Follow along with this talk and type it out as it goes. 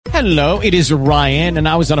Hello, it is Ryan, and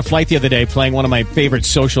I was on a flight the other day playing one of my favorite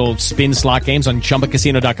social spin slot games on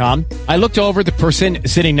ChumbaCasino.com. I looked over at the person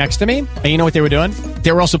sitting next to me, and you know what they were doing?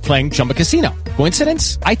 They were also playing Chumba Casino.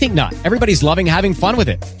 Coincidence? I think not. Everybody's loving having fun with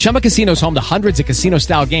it. Chumba Casino is home to hundreds of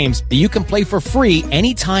casino-style games that you can play for free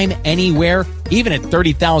anytime, anywhere, even at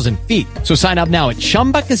 30,000 feet. So sign up now at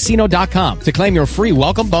ChumbaCasino.com to claim your free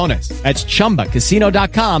welcome bonus. That's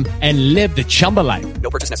ChumbaCasino.com and live the Chumba life.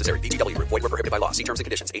 No purchase necessary. VGW. Void where prohibited by law. See terms and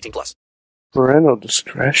conditions. 18+. Parental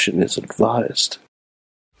discretion is advised.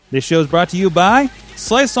 This show is brought to you by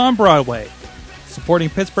Slice on Broadway. Supporting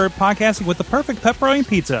Pittsburgh podcasting with the perfect pepperoni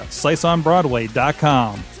pizza.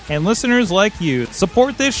 SliceOnBroadway.com. And listeners like you,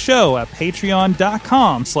 support this show at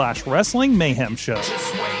Patreon.com/Wrestling Mayhem Show.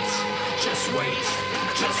 Just wait, just wait,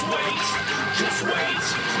 just wait, just wait,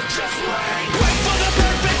 just wait. Wait for the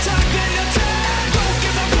perfect time, then attack. Don't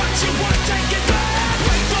give up what you want, take it back.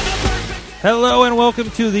 Wait for the perfect. Hello and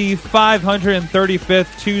welcome to the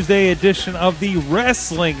 535th Tuesday edition of the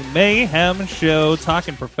Wrestling Mayhem Show,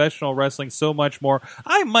 talking professional wrestling, so much more.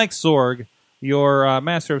 I'm Mike Sorg, your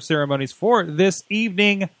master of ceremonies for this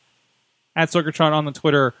evening at Sorgatron on the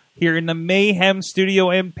Twitter, here in the Mayhem studio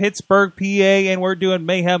in Pittsburgh, PA, and we're doing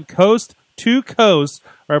Mayhem coast to coast,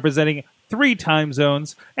 representing 3 time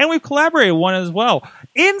zones, and we've collaborated one as well.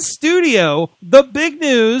 In studio, the big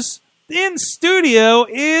news in studio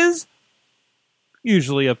is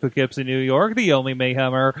usually of Poughkeepsie, New York, the only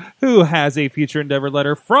Mayhemmer who has a future endeavor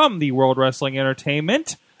letter from the World Wrestling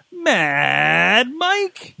Entertainment, Mad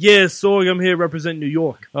Mike. Yes, Sorg, I'm here to represent New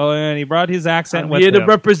York. Oh, and he brought his accent with I'm here him. to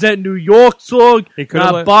represent New York, Sorg,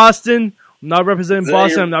 not Boston. I'm not representing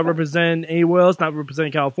Boston. I'm not representing anywhere else. Not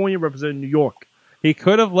representing California. Representing New York. He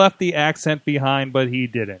could have left the accent behind, but he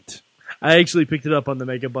didn't. I actually picked it up on the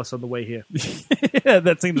mega bus on the way here. Yeah,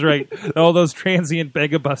 that seems right. All those transient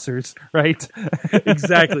mega bussers, right?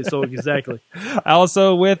 Exactly, Sorg, exactly.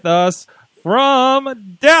 Also with us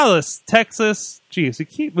from Dallas, Texas. Jeez, you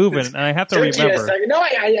keep moving, and I have to remember. No,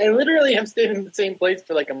 I literally have stayed in the same place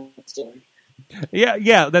for like a month.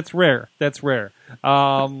 Yeah, that's rare. That's rare.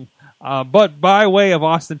 But by way of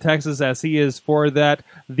Austin, Texas, as he is for that,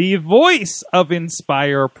 the voice of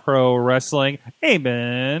Inspire Pro Wrestling,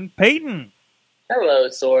 Eamon Payton. Hello,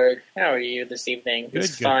 Sorg. How are you this evening? Good,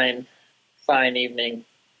 It's fine evening.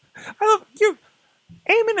 I love you.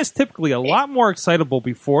 Eamon is typically a lot more excitable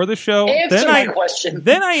before the show. Answer my question.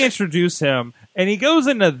 Then I introduce him, and he goes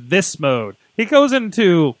into this mode. He goes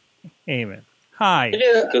into Eamon. Hi,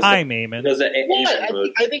 I'm Eamon.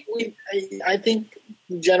 I think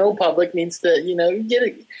the general public needs to, get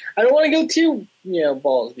it. I don't want to go too,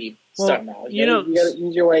 balls deep. Starting out. You got to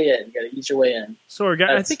ease your way in. Sorg,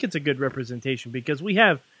 I think it's a good representation because we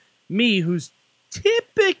have me, who's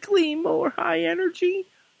typically more high energy.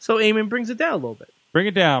 So Eamon brings it down a little bit. Bring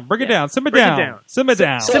it down. Simmer down. Simmer down.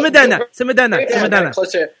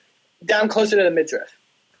 Down closer to the midriff.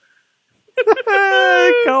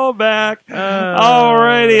 Call back.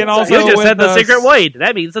 Alrighty, and also you just with said the us, secret word.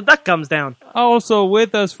 That means the duck comes down. Also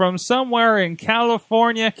with us from somewhere in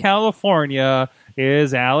California,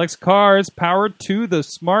 is Alex Cars, powered to the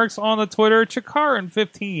smarks on the Twitter,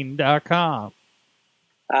 Chikaran15.com.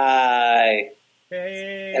 Hi.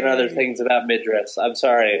 Hey. And other things about midriffs. I'm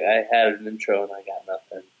sorry, I had an intro and I got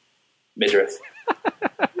nothing. Midriff.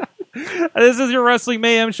 This is your Wrestling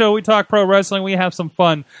Mayhem Show. We talk pro wrestling, we have some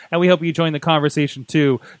fun, and we hope you join the conversation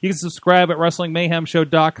too. You can subscribe at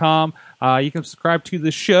WrestlingMayhemShow.com. You can subscribe to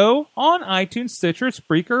the show on iTunes, Stitcher,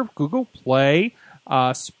 Spreaker, Google Play,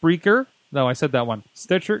 Spreaker. No, I said that one.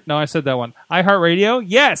 Stitcher. No, I said that one. iHeartRadio.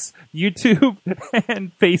 Yes. YouTube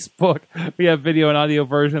and Facebook. We have video and audio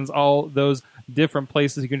versions, all those different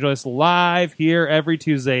places. You can join us live here every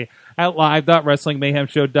Tuesday at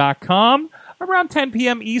live.wrestlingmayhemshow.com. Around 10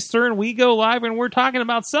 p.m. Eastern, we go live and we're talking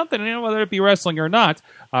about something, whether it be wrestling or not,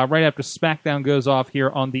 right after SmackDown goes off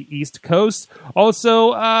here on the East Coast.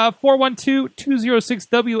 Also,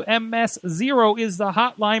 412-206-WMS0 is the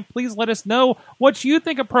hotline. Please let us know what you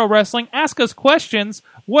think of pro wrestling. Ask us questions,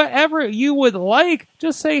 whatever you would like.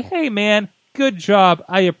 Just say, hey, man, good job.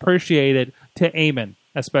 I appreciate it, to Eamon.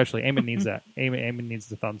 Especially, Eamon needs that. Eamon needs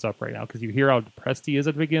the thumbs up right now because you hear how depressed he is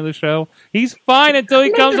at the beginning of the show. He's fine until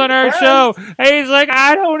he comes on our show. And he's like,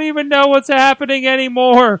 I don't even know what's happening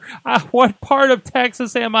anymore. What part of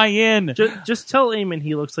Texas am I in? Just tell Eamon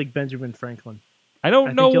he looks like Benjamin Franklin. I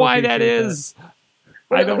don't know why that is.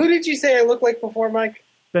 Who did you say I look like before, Mike?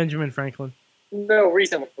 Benjamin Franklin. No,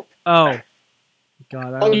 recently. Oh.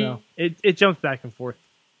 God, I don't know. It jumps back and forth.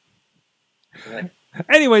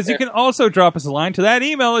 Anyways, you can also drop us a line to that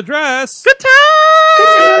email address.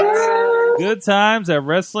 Good times at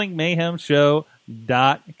WrestlingMayhemShow.com.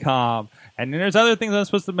 mayhemshow.com. And then there's other things I'm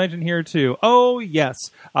supposed to mention here too. Oh, yes.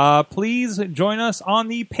 Please join us on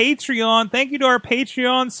the Patreon. Thank you to our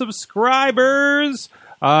Patreon subscribers,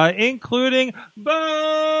 including Bo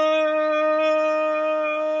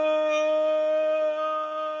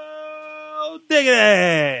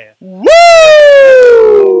Diggity! Woo!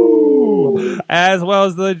 As well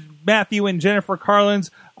as the Matthew and Jennifer Carlin's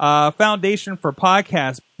Foundation for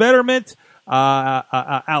Podcast Betterment.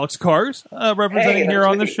 Alex Cars representing here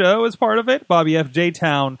on the show as part of it. Bobby F. J.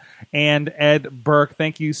 Town and Ed Burke.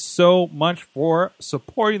 Thank you so much for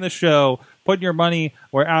supporting the show, putting your money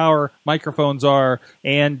where our microphones are,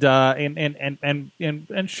 and showing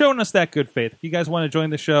us that good faith. If you guys want to join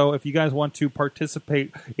the show, if you guys want to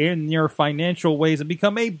participate in your financial ways and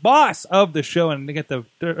become a boss of the show and to get the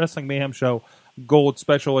Wrestling Mayhem Show Gold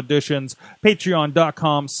Special Editions,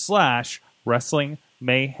 patreon.com/Wrestling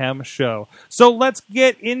Mayhem Show. So let's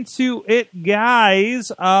get into it,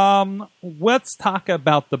 guys. Let's talk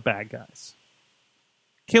about the bad guys.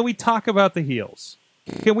 Can we talk about the heels?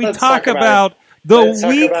 Can we talk about the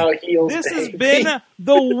week? Heels, this has been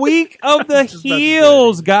the week of the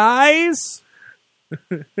heels, guys.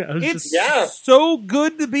 It's so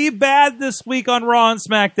good to be bad this week on Raw and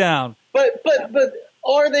SmackDown. But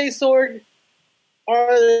are they, Sorg?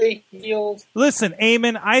 Are they heels? Listen,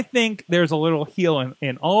 Eamon, I think there's a little heel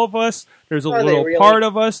in all of us. There's a little really? part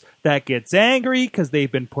of us that gets angry because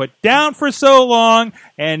they've been put down for so long,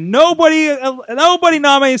 and nobody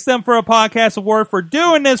nominates them for a podcast award for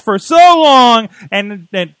doing this for so long. And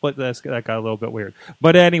then, but that got a little bit weird.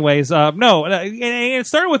 But anyways, no, it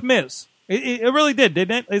started with Miz. It really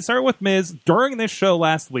didn't it? It started with Miz during this show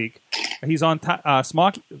last week. He's on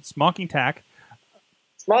Smocking Tack.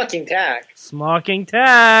 Smocking Tack. Smocking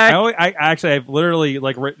Tack. I've literally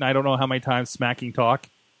written I don't know how many times smacking talk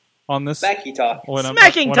on this. Smacky talk. When I'm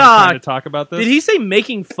talk. trying to talk about this. Did he say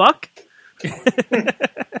making fuck?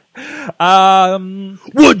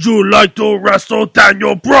 Would you like to wrestle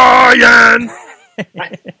Daniel Bryan?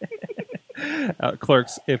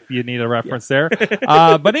 Clerks, if you need a reference there.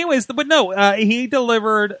 But anyways, he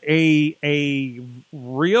delivered a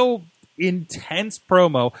real intense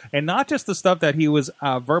promo, and not just the stuff that he was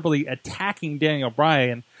verbally attacking Daniel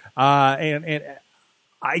Bryan, and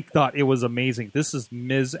I thought it was amazing. This is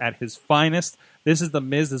Miz at his finest. This is the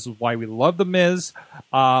Miz. This is why we love the Miz,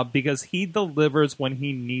 because he delivers when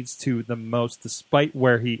he needs to the most, despite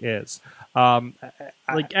where he is.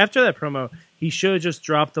 After that promo, he should have just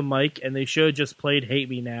dropped the mic, and they should have just played "Hate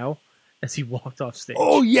Me Now" as he walked off stage.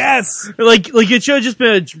 Oh yes, it should have just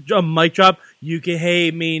been a mic drop. You can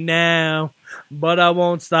hate me now, but I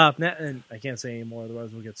won't stop now. And I can't say anymore,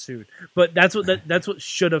 otherwise we'll get sued. But that's what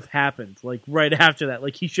should have happened. Right after that,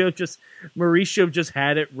 Maurice should have just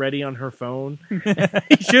had it ready on her phone.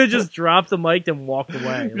 He should have just dropped the mic and walked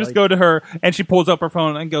away. Just go to her, and she pulls up her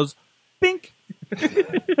phone and goes, "Bink."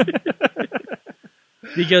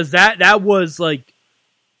 Because that was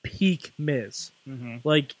peak Miz.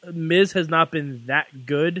 Mm-hmm. Miz has not been that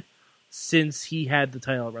good since he had the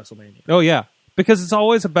title at WrestleMania. Oh yeah, because it's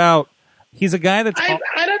always about he's a guy that's. I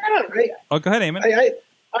don't know. Go ahead, Eamon.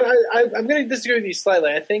 I'm going to disagree with you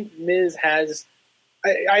slightly. I think Miz has.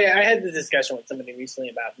 I had this discussion with somebody recently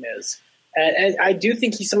about Miz, and I do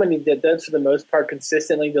think he's somebody that does, for the most part,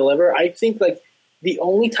 consistently deliver. I think the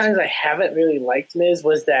only times I haven't really liked Miz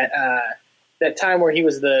was that time where he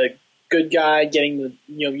was the good guy getting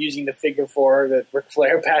using the figure four that Ric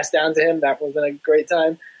Flair passed down to him. That wasn't a great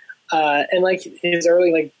time. And his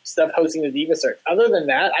early stuff hosting the Diva Search. Other than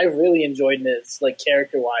that, I really enjoyed Miz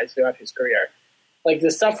character wise throughout his career.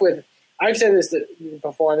 The stuff with, I've said this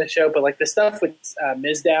before on the show, but the stuff with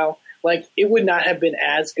Mizdow, it would not have been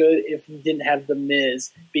as good if you didn't have the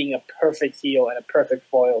Miz being a perfect heel and a perfect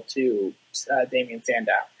foil to Damian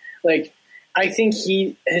Sandow. I think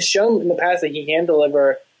he has shown in the past that he can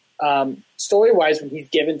deliver story wise when he's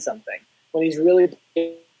given something, when he's really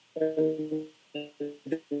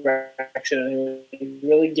direction and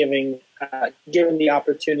really given the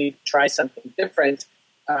opportunity to try something different.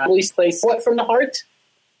 Release plays what from the heart.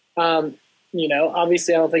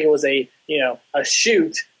 Obviously I don't think it was a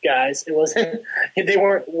shoot, guys. It wasn't. They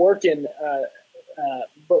weren't working.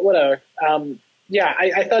 But whatever. I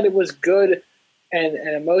thought it was good and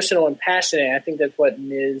emotional and passionate. I think that's what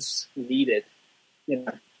Miz needed.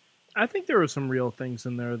 I think there were some real things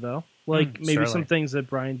in there, though. Maybe some things that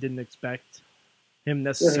Brian didn't expect him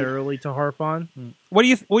necessarily to harp on. What do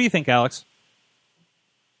you think, Alex?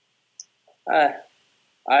 I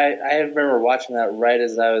remember watching that right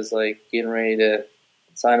as I was getting ready to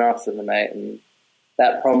sign off for the night, and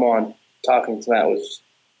that promo on Talking to Matt was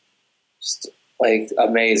just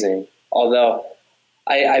amazing. Although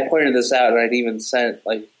I pointed this out, and I'd even sent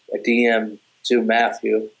like a DM to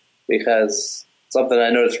Matthew, because something I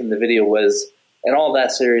noticed from the video was, in all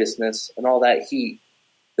that seriousness and all that heat,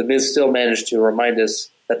 the Miz still managed to remind us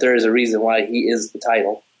that there is a reason why he is the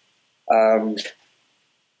title. That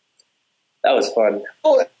was fun.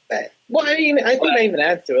 Well, I think I even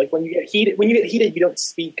add to it. Like when you get heated, you don't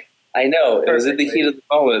speak. I know, it was in the heat of the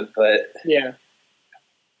moment, but yeah.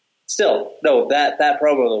 Still, no, that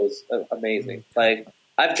promo was amazing. Like,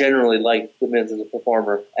 I've generally liked the Miz as a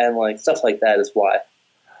performer, and like stuff like that is why.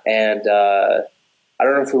 And I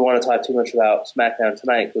don't know if we want to talk too much about SmackDown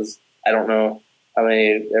tonight, because I don't know how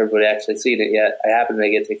many everybody actually seen it yet. I happened to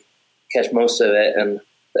get to catch most of it, and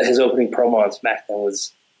his opening promo on SmackDown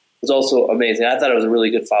was also amazing. I thought it was a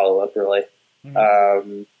really good follow-up, really.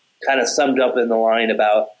 Kind of summed up in the line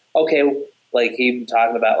about, okay, like him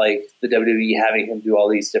talking about like the WWE having him do all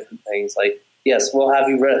these different things. Like, yes, we'll have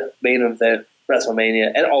you main event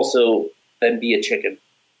WrestleMania, and also then be a chicken.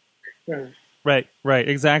 Right,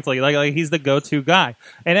 exactly. Like he's the go-to guy,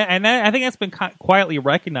 and I think that's been quietly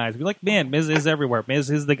recognized. We're like, man, Miz is everywhere.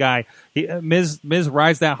 Miz is the guy. Miz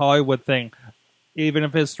rides that Hollywood thing, even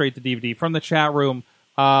if it's straight to DVD. From the chat room,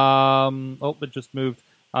 it just moved.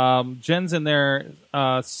 Jen's in there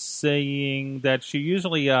saying that she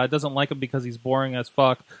usually doesn't like him because he's boring as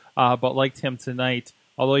fuck, but liked him tonight.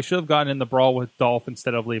 Although he should have gotten in the brawl with Dolph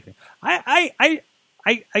instead of leaving. I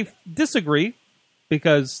disagree,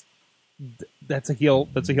 because that's a heel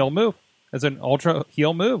move. It's an ultra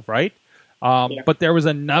heel move, right? But there was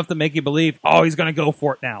enough to make you believe, oh, he's going to go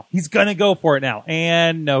for it now.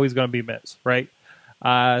 And no, he's going to be Miz, right?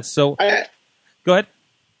 Go ahead.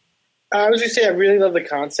 I was just saying, I really love the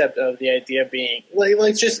concept of the idea being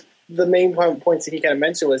like just the main points that he kind of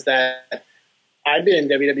mentioned was that I've been in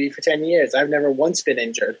WWE for 10 years. I've never once been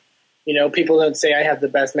injured. You know, people don't say I have the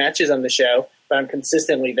best matches on the show, but I'm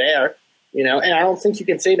consistently there. You know, and I don't think you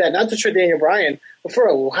can say that, not just for Daniel Bryan, but for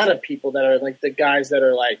a lot of people that are like the guys that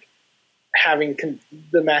are like having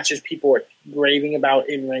the matches people are raving about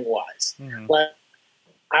in ring wise. Like,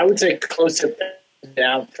 I would say close to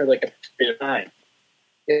down for like a bit of time.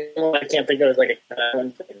 You know, I can't think of it as like a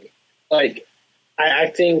one thing. Like, I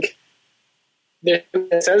think that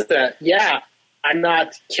says that, yeah, I'm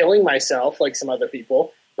not killing myself like some other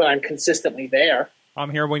people, but I'm consistently there.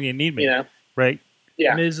 I'm here when you need me. You know? Right?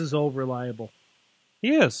 Yeah. Miz is all reliable.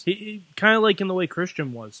 He is. He kind of like in the way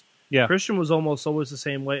Christian was. Yeah. Christian was almost always the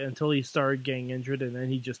same way until he started getting injured, and then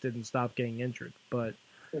he just didn't stop getting injured. But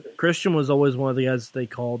Christian was always one of the guys they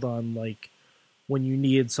called on, like, when you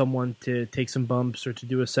needed someone to take some bumps or to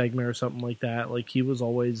do a segment or something like that. Like, he was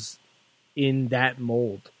always in that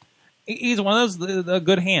mold. He's one of those, the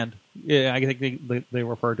good hand. Yeah, I think they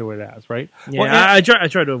refer to it as, right? Yeah, well, I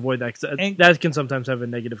try to avoid that, because that can sometimes have a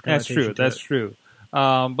negative connotation. That's true.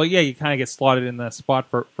 But yeah, you kind of get slotted in that spot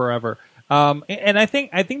forever. And I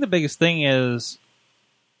think the biggest thing is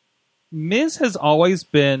Miz has always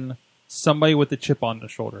been somebody with a chip on the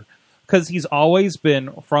shoulder, because he's always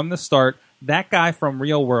been, from the start, that guy from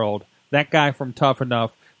Real World, that guy from Tough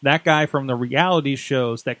Enough, that guy from the reality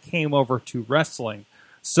shows that came over to wrestling.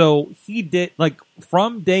 So he did, like,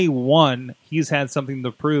 from day one, he's had something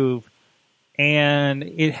to prove, and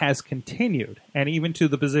it has continued. And even to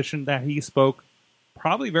the position that he spoke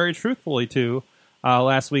probably very truthfully to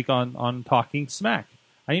last week on Talking Smack.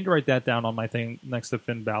 I need to write that down on my thing next to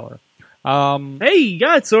Finn Balor. Hey, you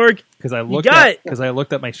got it, Sorg. Because I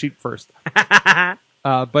looked at my sheet first.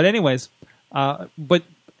 But anyways,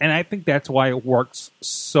 and I think that's why it works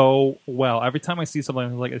so well. Every time I see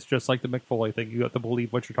something like, it's just like the Mick Foley thing. You have to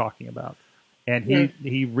believe what you're talking about, and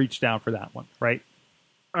he reached down for that one, right?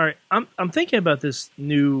 All right, I'm thinking about this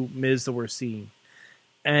new Miz that we're seeing,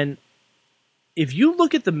 and if you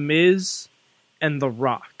look at the Miz and The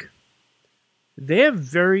Rock, they have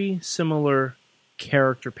very similar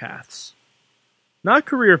character paths. Not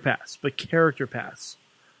career paths, but character paths.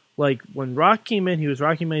 Like, when Rock came in, he was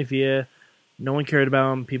Rocky Maivia. No one cared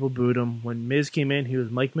about him. People booed him. When Miz came in, he was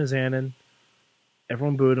Mike Mizanin.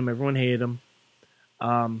 Everyone booed him. Everyone hated him.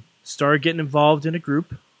 Started getting involved in a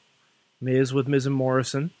group. Miz with Miz and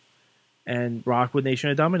Morrison. And Rock with Nation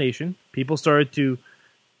of Domination. People started to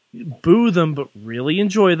boo them, but really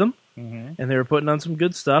enjoy them. And they were putting on some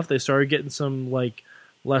good stuff. They started getting some, like,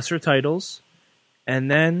 lesser titles. And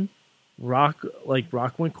then Rock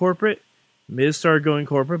went corporate. Miz started going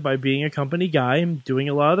corporate by being a company guy and doing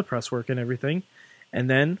a lot of the press work and everything. And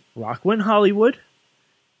then Rock went Hollywood.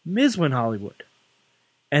 Miz went Hollywood.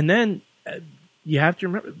 And then you have to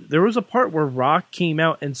remember, there was a part where Rock came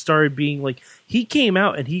out and started being like, he came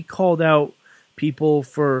out and he called out people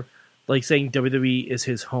for like saying WWE is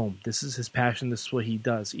his home. This is his passion. This is what he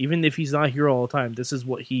does. Even if he's not here all the time, this is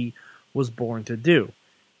what he was born to do.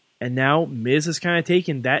 And now Miz has kind of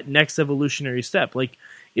taken that next evolutionary step. Like,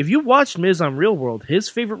 if you watched Miz on Real World, his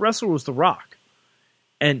favorite wrestler was The Rock.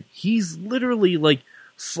 And he's literally, like,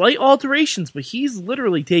 slight alterations, but he's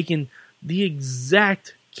literally taken the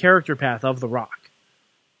exact character path of The Rock.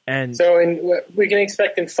 And So we can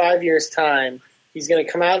expect in 5 years' time, he's going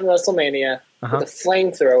to come out in WrestleMania with a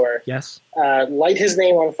flamethrower, yes, light his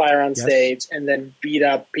name on fire on Yes. stage, and then beat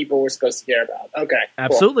up people we're supposed to care about. Okay, cool.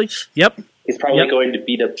 absolutely. Yep. He's probably Yep. going to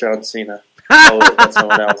beat up John Cena. Oh, that's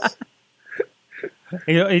someone else.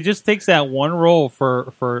 It just takes that one role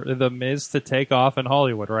for the Miz to take off in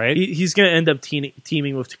Hollywood, right? He's going to end up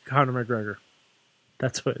teaming with Conor McGregor.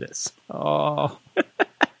 That's what it is. Oh.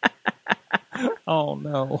 Oh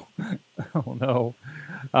no. Oh no.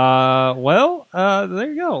 There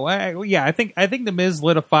you go. I think the Miz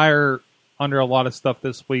lit a fire under a lot of stuff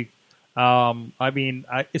this week.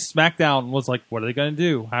 SmackDown was like, what are they going to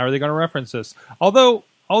do? How are they going to reference this? Although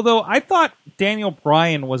I thought Daniel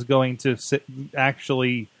Bryan was going to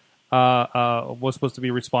was supposed to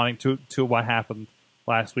be responding to what happened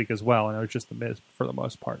last week as well, and it was just the Miz for the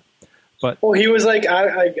most part. But Well, he was like, they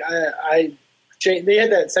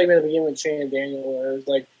had that segment at the beginning with Shane and Daniel where it was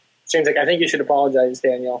like, Shane's like, I think you should apologize,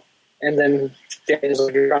 Daniel. And then Daniel's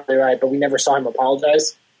like, you're probably right, but we never saw him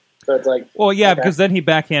apologize. So it's like, well, yeah, okay. because then he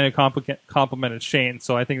backhanded complimented Shane,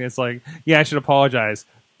 so I think it's like, yeah, I should apologize,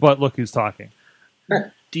 but look who's talking.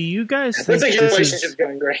 Do you guys think Looks like your this relationship's is,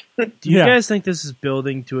 going great. do you Yeah. guys think this is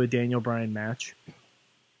building to a Daniel Bryan match?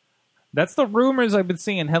 That's the rumors I've been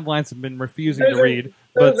seeing. Headlines have been refusing Those to are- read,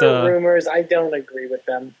 Those but are rumors. I don't agree with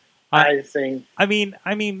them. I think I mean,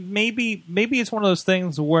 maybe it's one of those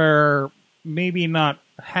things where maybe not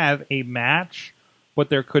have a match, but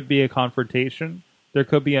there could be a confrontation. There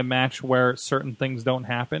could be a match where certain things don't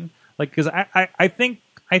happen. Like, because I think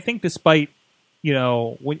despite,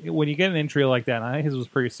 when you get an injury like that, and I think his was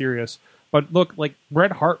pretty serious. But look, like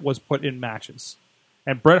Bret Hart was put in matches,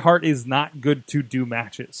 and Bret Hart is not good to do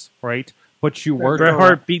matches, right? But you were Bret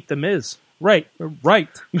Hart beat The Miz. right,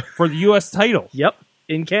 for the U.S. title. Yep,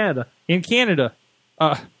 in Canada. In Canada,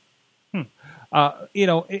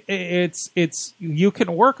 it's you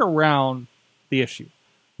can work around the issue.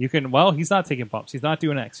 You can, he's not taking bumps. He's not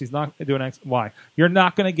doing X. He's not doing X, Y. You're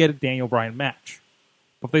not going to get a Daniel Bryan match.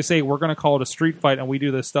 But if they say we're going to call it a street fight and we do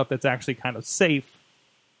this stuff that's actually kind of safe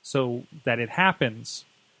so that it happens,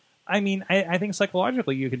 I mean, I think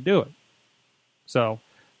psychologically you can do it. So,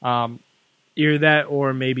 Either that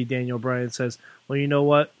or maybe Daniel Bryan says, well, you know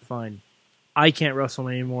what? Fine. I can't wrestle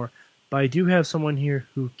anymore, but I do have someone here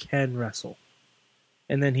who can wrestle.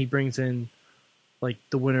 And then he brings in, like,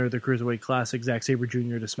 the winner of the Cruiserweight Classic, Zack Sabre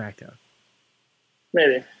Jr. to SmackDown.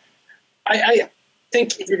 maybe. I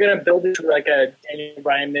think if you're going to build it to like a Daniel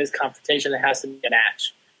Bryan Miz confrontation, it has to be a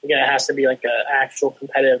match. Again, it has to be like an actual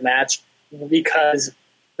competitive match because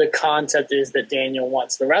the concept is that Daniel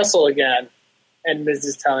wants to wrestle again, and Miz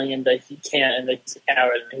is telling him that he can't and that he's a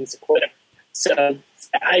coward and he's a quitter. So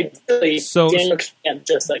ideally, Daniel can't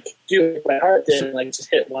just like do what Bret Hart did and like just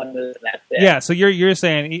hit one move and that's it. yeah. So you're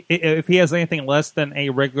saying if he has anything less than a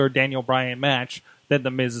regular Daniel Bryan match, then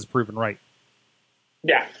the Miz is proven right.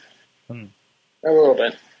 Yeah. A little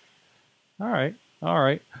bit. All right.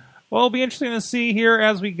 Well, it'll be interesting to see here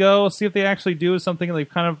as we go. See if they actually do something. They've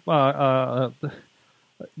kind of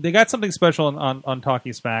they got something special on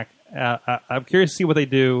Talking Smack. I'm curious to see what they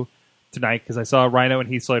do tonight because I saw Rhino and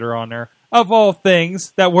Heath Slater on there. Of all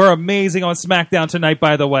things that were amazing on SmackDown tonight,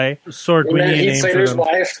 by the way. Sorg, we need a name for Slater's them.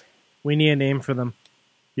 wife. We need a name for them.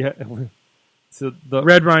 Yeah. So the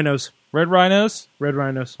Red Rhinos. Red Rhinos. Red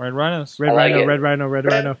Rhinos. Red Rhinos. Red I like Rhino. it. Red Rhino. Red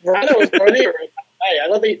Rhino. Rhino was funny. I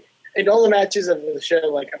love it. In all the matches of the show,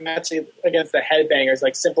 like a match against the Headbangers,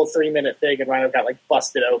 like simple 3-minute thing, and Rhino got like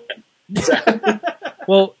busted open. So,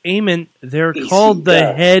 Well, Eamon, they're called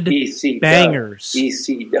the Head Bangers.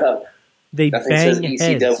 EC Dub. They Nothing bang says EC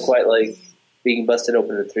heads. Dub quite like being busted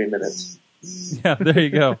open in 3 minutes. Yeah, there you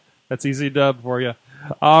go. That's easy dub for you.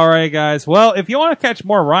 All right, guys. Well, if you want to catch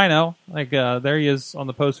more Rhino, like there he is on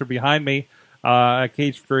the poster behind me,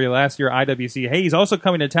 Cage Fury last year, IWC. Hey, he's also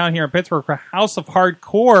coming to town here in Pittsburgh for House of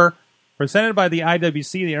Hardcore, presented by the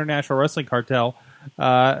IWC, the International Wrestling Cartel.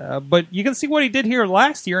 But you can see what he did here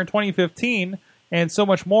last year in 2015 and so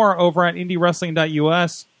much more over at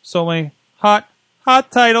IndieWrestling.us. So many hot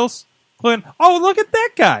titles. Oh, look at that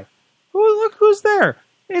guy. Look who's there.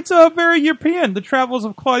 It's a very European. The Travels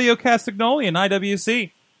of Claudio Castagnoli in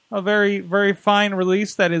IWC. A very, very fine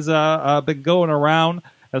release that has been going around,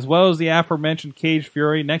 as well as the aforementioned Cage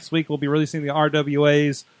Fury. Next week we'll be releasing the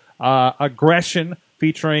RWA's Aggression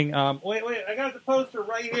featuring. Wait, I got the poster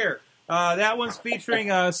right here. That one's featuring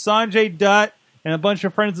Sanjay Dutt and a bunch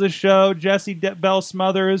of friends of the show, Jesse Bell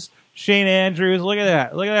Smothers, Shane Andrews. Look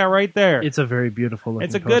at that right there. It's a very beautiful looking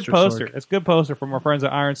It's a good poster. Sorg. It's a good poster from our friends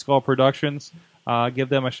at Iron Skull Productions. Give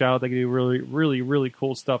them a shout out. They do really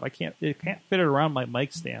cool stuff. It can't fit it around my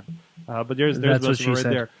mic stand. But there's That's what most she of it right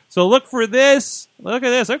said. there. So look for this. Look at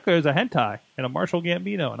this. Look, there's a hentai and a Marshall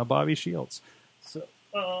Gambino and a Bobby Shields. So,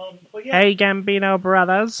 but yeah. Hey, Gambino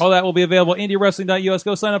brothers. All that will be available at IndieWrestling.us.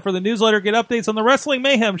 Go sign up for the newsletter. Get updates on the Wrestling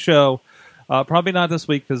Mayhem show. Probably not this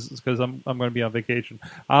week because I'm going to be on vacation.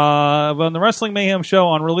 But on the Wrestling Mayhem show,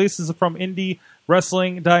 on releases from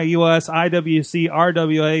IndieWrestling.us, IWC,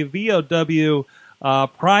 RWA, VOW,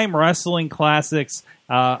 Prime Wrestling Classics.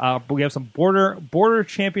 We have some Border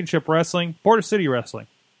Championship Wrestling, Border City Wrestling.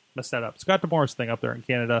 Messed that up. Scott DeMore's thing up there in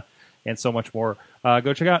Canada, and so much more.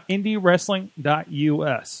 Go check out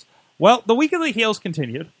IndieWrestling.us. Well, the Week of the Heels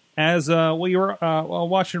continued as we were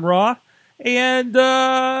watching Raw. And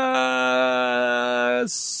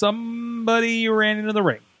somebody ran into the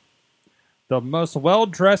ring. The most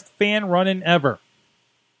well-dressed fan running ever.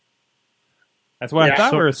 That's what I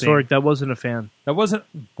thought we were seeing. Sorg, that wasn't a fan. That wasn't...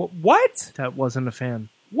 What? That wasn't a fan.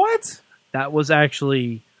 What? That was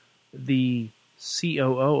actually the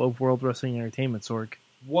COO of World Wrestling Entertainment, Sorg.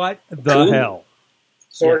 What the hell?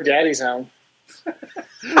 Sword Daddy's home.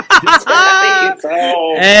 And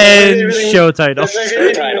show title.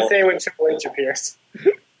 Show title. Say when Triple H appears.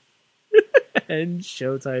 And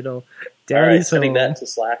show title. All right, Daddy's sending home. that to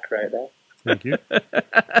Slack right now. Thank you. But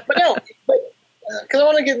no, because I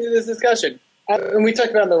want to get into this discussion, and we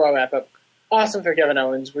talked about in the Raw wrap up. Awesome for Kevin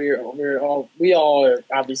Owens. We all are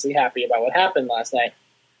obviously happy about what happened last night.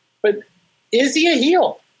 But is he a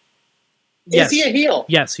heel? Yes. Is he a heel?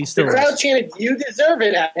 Yes, he still The crowd is. chanted, "You deserve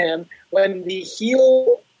it" at him when the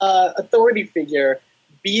heel authority figure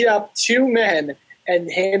beat up two men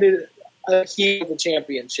and handed a heel the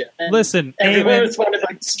championship. And Listen, everyone Eamon. responded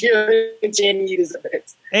like, "Screw it, Jamie deserves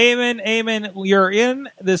it." Amen. You're in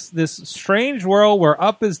this strange world where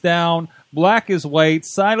up is down, black is white,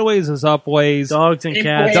 sideways is upways. Dogs and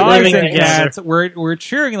cats. Dogs living and together. cats. We're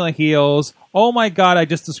cheering the heels. Oh my God! I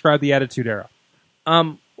just described the Attitude Era.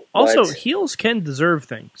 Also, What? heels can deserve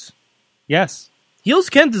things. Yes, Heels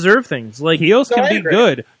can deserve things. Like heels No, can I be agree.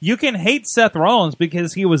 good. You can hate Seth Rollins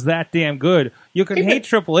because he was that damn good. You can hate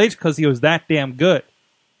Triple H because he was that damn good.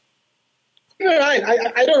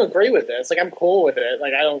 I don't agree with this. Like, I'm cool with it.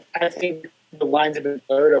 Like, I think the lines have been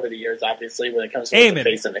blurred over the years, obviously, when it comes to the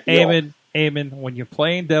face and the heel. Amen. When you're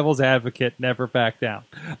playing devil's advocate, never back down.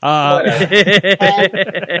 I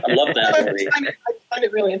love that. I Movie. find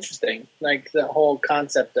it really interesting. Like, the whole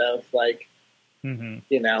concept of, like, you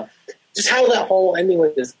know, just how that whole ending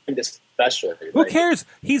with this special. Who cares?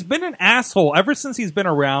 He's been an asshole ever since he's been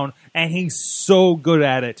around, and he's so good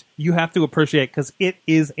at it. You have to appreciate it because it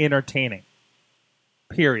is entertaining.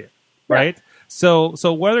 Period. Right? So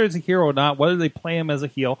whether it's a hero or not, whether they play him as a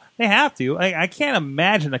heel, they have to. I can't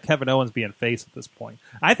imagine a Kevin Owens being face at this point.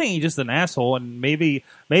 I think he's just an asshole, and maybe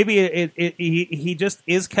he just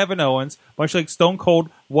is Kevin Owens, much like Stone Cold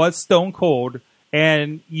was Stone Cold,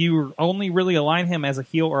 and you only really align him as a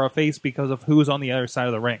heel or a face because of who's on the other side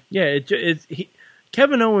of the ring. Yeah,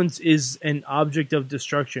 Kevin Owens is an object of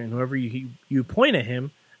destruction. Whoever you point at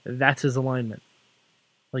him, that's his alignment.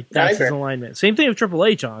 Like, that's his alignment. Same thing with Triple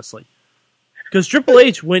H, honestly. Because Triple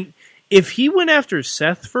H, if he went after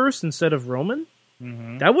Seth first instead of Roman,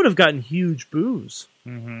 that would have gotten huge boos.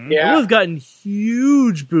 That would have gotten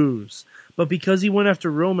huge boos. But because he went after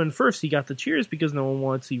Roman first, he got the cheers because no one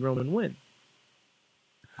wanted to see Roman win.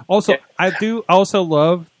 Also, I do also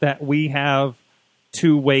love that we have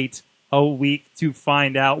to wait a week to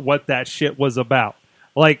find out what that shit was about.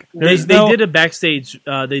 Like, They did a backstage.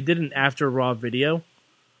 They did an after Raw video.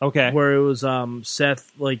 Okay. Where it was Seth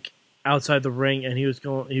like outside the ring, and he was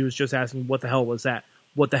just asking, "What the hell was that?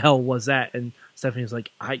 What the hell was that?" And Stephanie was like,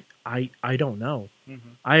 "I don't know.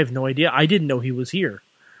 I have no idea. I didn't know he was here."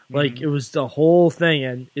 Like, it was the whole thing,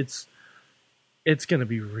 and it's going to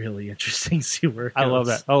be really interesting to see where it goes. I love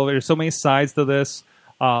that. Oh, there's so many sides to this.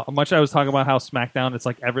 Much I was talking about how SmackDown, it's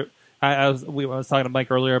like I was talking to Mike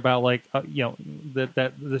earlier about like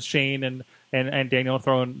that the Shane and Daniel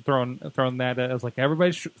throwing that as like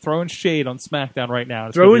everybody's throwing shade on SmackDown right now.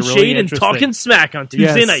 It's throwing really shade and talking smack on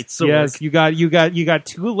Tuesday nights. So yes, you got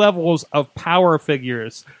two levels of power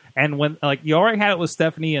figures, and when like you already had it with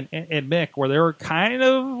Stephanie and Mick, where they were kind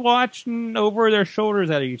of watching over their shoulders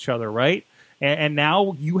at each other, right? And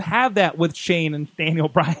now you have that with Shane and Daniel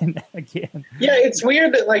Bryan again. Yeah, it's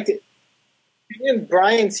weird that like me and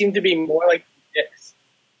Brian seem to be more like this.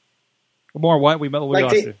 More what? We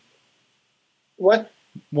lost you. What?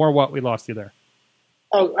 More what? We lost you there.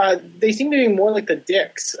 Oh, they seem to be more like the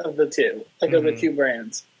dicks of the two, like of the two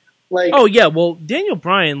brands. Like, Oh yeah, well Daniel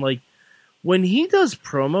Bryan, like when he does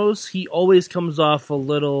promos, he always comes off a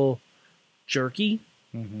little jerky.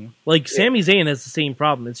 Like Sami Zayn has the same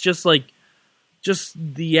problem. It's just like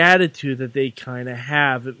the attitude that they kind of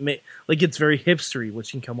have. It's very hipstery,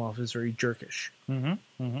 which can come off as very jerkish.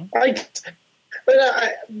 But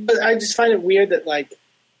I just find it weird that like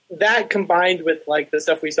that combined with like the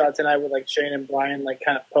stuff we saw tonight with like Shane and Bryan like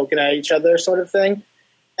kind of poking at each other sort of thing,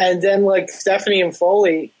 and then like Stephanie and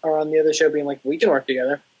Foley are on the other show being like, we can work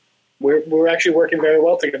together. We're actually working very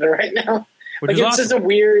well together right now. Which Like is it's awesome. just a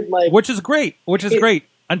weird like. Which is great. Great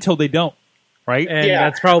until they don't. Right? And Yeah.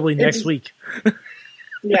 that's probably next week.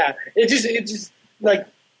 Yeah, it just like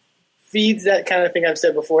feeds that kind of thing I've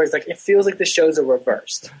said before. Is like it feels like the shows are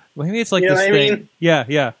reversed. Maybe it's like You know this what I thing. mean?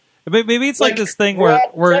 Yeah. Maybe it's like this thing where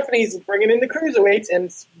Stephanie's bringing in the cruiserweights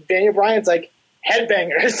and Daniel Bryan's like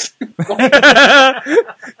headbangers.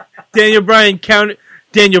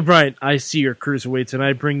 Daniel Bryan, I see your cruiserweights, and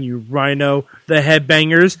I bring you Rhino, the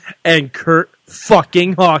Headbangers, and Kurt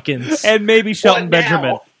fucking Hawkins. and maybe Shelton What now?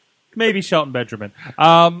 Benjamin. Maybe Shelton Benjamin.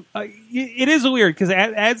 It is weird because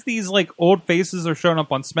as these like old faces are showing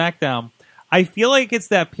up on SmackDown, I feel like it's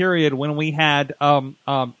that period when we had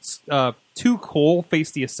Too Cool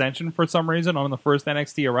face the Ascension for some reason on the first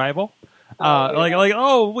NXT arrival.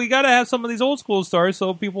 We got to have some of these old school stars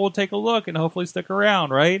so people will take a look and hopefully stick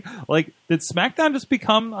around, right? Like, did SmackDown just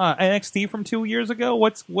become NXT from 2 years ago?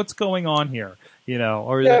 What's going on here? You know,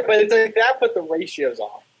 or Yeah, but it's like that put the ratios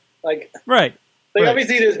off. Like right?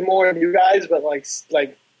 obviously there's more new guys, but like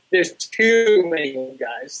there's too many new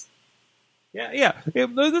guys. Yeah. We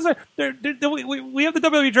have the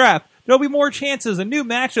WWE draft. There'll be more chances and new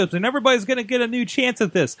matchups, and everybody's going to get a new chance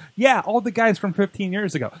at this. Yeah, all the guys from 15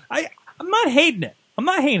 years ago. I'm not hating it.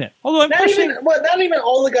 Although I'm Not pushing. even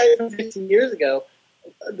all the guys from 15 years ago.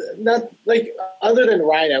 Not like other than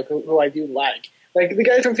Rhino, who I do like the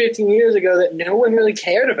guys from 15 years ago that no one really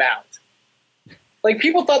cared about. Like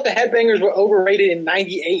people thought the Headbangers were overrated in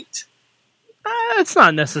 '98. That's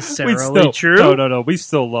not necessarily true. No. We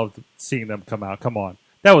still loved seeing them come out. Come on.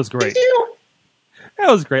 That was great. Did you?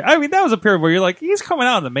 That was great. I mean, that was a period where you're like, he's coming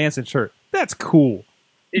out in the Manson shirt. That's cool.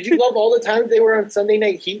 Did you love all the times they were on Sunday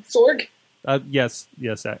Night Heat, Sorg? Yes.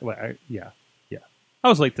 Yeah. I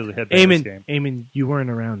was late to the Headbangers game. Eamon, you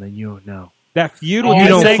weren't around then. You don't know. That feud with You the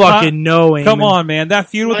don't Insane fucking know, Eamon. Come on, man. That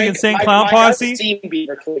feud with the Insane Clown Posse. I've seen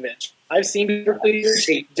Beaver Cleavage. I've seen Beaver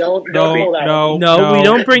Cleavage. Don't No, pull that no, one. No, we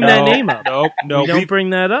don't bring that name up. Nope. We don't bring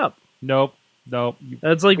that up. Nope.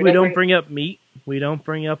 That's like We we don't don't bring up meat. We don't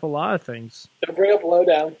bring up a lot of things. Don't bring up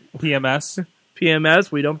Lowdown. PMS.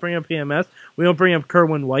 PMS. We don't bring up PMS. We don't bring up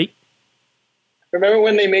Kerwin White. Remember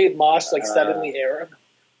when they made Mosh like suddenly Arab?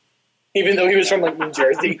 Even though he was from like New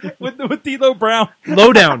Jersey. with D'Lo Brown.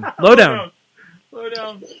 Lowdown.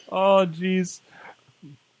 Oh, jeez.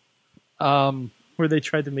 Where they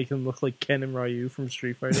tried to make him look like Ken and Ryu from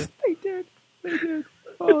Street Fighter. They did.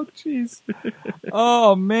 Oh, jeez.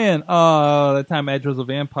 Oh, man. That time Edge was a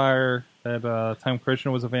vampire. That time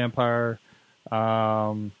Christian was a vampire.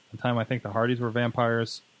 The time I think the Hardys were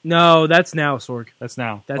vampires. No, that's now, Sorg. That's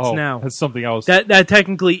now. That's Oh, now. That's something else. That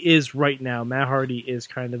technically is right now. Matt Hardy is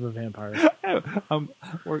kind of a vampire.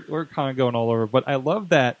 We're kind of going all over, but I love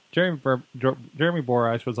that Jeremy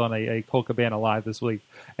Borash was on a Colt Cabana Live this week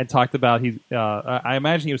and talked about I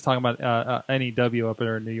imagine he was talking about NEW up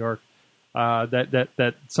there in New York.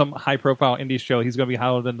 That some high profile indie show he's going to be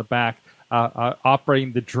held in the back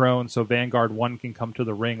operating the drone so Vanguard 1 can come to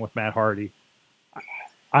the ring with Matt Hardy.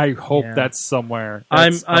 I hope that's somewhere.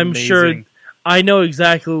 That's I'm amazing. sure. I know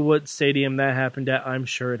exactly what stadium that happened at. I'm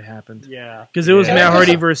sure it happened. Yeah, because it was Yeah. Matt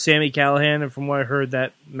Hardy versus Sami Callihan, and from what I heard,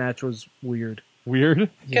 that match was weird. Weird.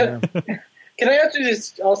 Yeah. Can I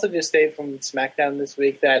also just state from SmackDown this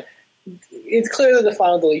week that it's clear that the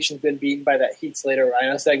final deletion's been beaten by that Heath Slater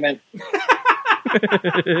Rhino segment.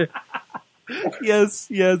 Yes.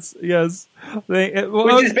 Which is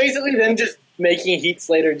basically them just making Heath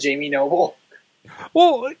Slater Jamie Noble.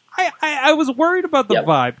 Well, I was worried about the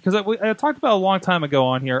vibe because I talked about a long time ago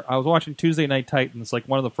on here. I was watching Tuesday Night Titans, like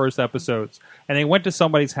one of the first episodes, and they went to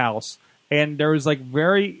somebody's house, and there was like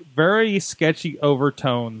very, very sketchy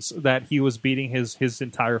overtones that he was beating his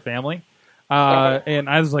entire family. And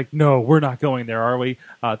I was like, no, we're not going there, are we?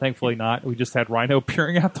 Thankfully not. We just had Rhino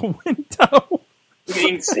peering out the window.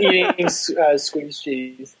 Eating squeezed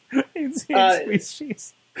cheese. He's squeezed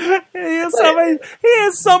cheese. He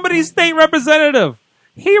is somebody's state representative.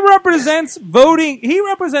 He represents voting. He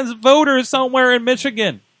represents voters somewhere in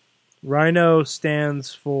Michigan. Rhino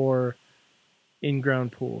stands for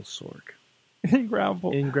in-ground pools, Sorg. In-ground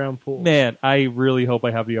pool. In-ground pools. Man, I really hope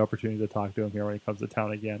I have the opportunity to talk to him here when he comes to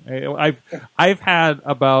town again. I've had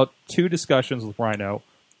about 2 discussions with Rhino,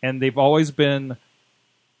 and they've always been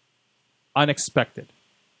unexpected.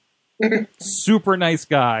 Super nice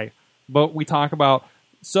guy, but we talk about.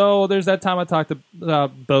 So there's that time I talked to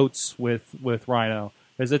boats with Rhino.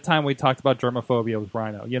 There's that time we talked about germophobia with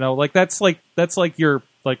Rhino. You know, that's like your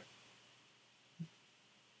like.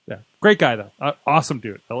 Yeah, great guy though. Awesome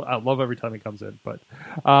dude. I love every time he comes in, but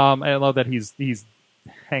I love that he's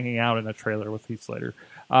hanging out in a trailer with Heath Slater.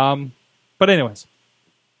 But anyways,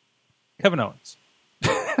 Kevin Owens.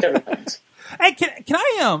 Kevin Owens. Hey,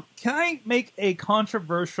 can I make a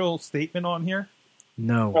controversial statement on here?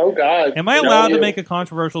 No. Oh God. Am I allowed to make a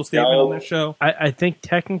controversial statement on this show? I think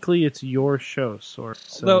technically it's your show, Sorg.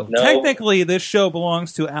 So No. technically, this show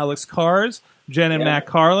belongs to Alex Cars, Jen and Matt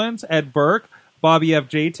Carlins, Ed Burke, Bobby F.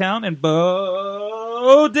 J-Town, and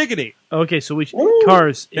Bo Diggity. Okay, so Woo!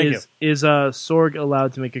 Cars, Thank is Sorg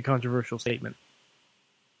allowed to make a controversial statement?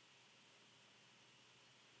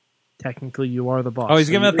 Technically, you are the boss. Oh, he's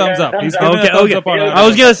so giving a you- thumbs up. He's thumbs up. giving a thumbs up on I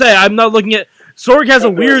was gonna say I'm not looking at. Sorg has a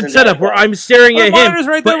weird setup where I'm staring The at him, monitor's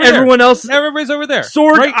right but over there. everyone else. Everybody's over there.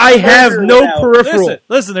 Sorg, Right- I have Monitor no went out. peripheral.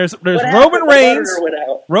 Listen. There's What Roman happened? My Reigns. monitor went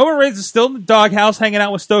out. Roman Reigns is still in the doghouse, hanging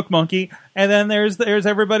out with Stoke Monkey, and then there's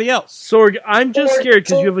everybody else. Sorg, I'm just Sorg, scared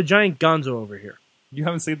because Sorg- you have a giant Gonzo over here. You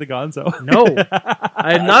haven't seen the Gonzo? No,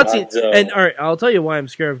 I have not seen. Gonzo. And all right, I'll tell you why I'm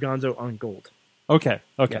scared of Gonzo on gold. Okay.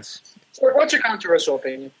 Yes. So what's your controversial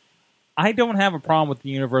opinion? I don't have a problem with the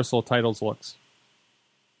Universal titles looks.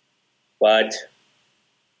 But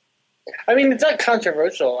I mean, it's not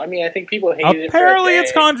controversial. I mean, I think people hated it. Apparently, for a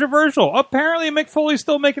it's day. controversial. Apparently, Mick Foley's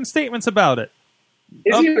still making statements about it.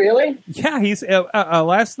 Is he really? Yeah, he's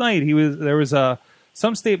last night. There was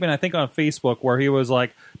some statement I think on Facebook where he was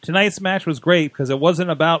like, "Tonight's match was great because it wasn't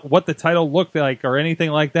about what the title looked like or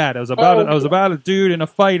anything like that. It was about a dude in a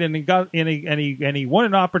fight and he won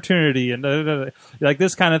an opportunity and like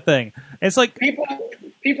this kind of thing." It's like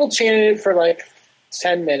People chanted it for like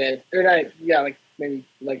 10 minutes, or not? Yeah, like maybe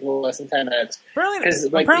like a little less than 10 minutes.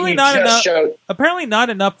 apparently you not just enough. showed- Apparently not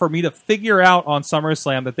enough for me to figure out on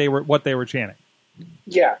SummerSlam that they were chanting.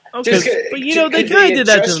 Yeah, Okay, Just 'cause- but you know they 'cause kind of had did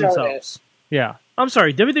that to just shown themselves. Yeah. I'm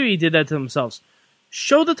sorry, WWE did that to themselves.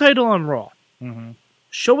 Show the title on Raw. Mm-hmm.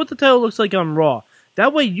 Show what the title looks like on Raw.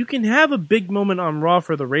 That way you can have a big moment on Raw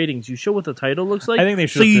for the ratings. You show what the title looks like. I think they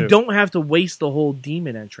so should, you too. don't have to waste the whole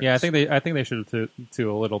demon entrance. Yeah, I think they should have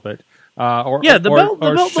too a little bit. The belt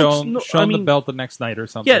looks shown the the belt the next night or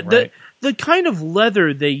something. Yeah, right? the kind of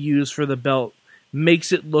leather they use for the belt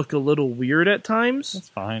makes it look a little weird at times. That's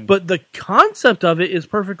fine. But the concept of it is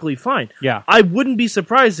perfectly fine. Yeah. I wouldn't be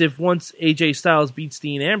surprised if once AJ Styles beats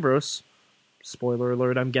Dean Ambrose, spoiler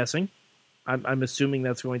alert, I'm guessing, I'm assuming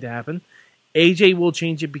that's going to happen, AJ will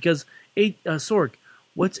change it because, Sorg,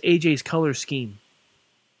 what's AJ's color scheme?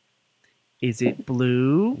 Is it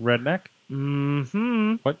blue? Redneck?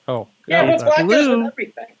 Mm-hmm. What? Oh. Yeah, It's what's black goes blue. with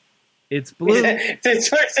everything. It's blue.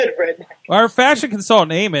 It's what I said, redneck. Our fashion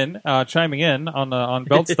consultant Eamon chiming in on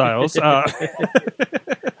belt styles.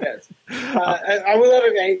 Yes. I would love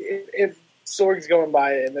it if Sorg's going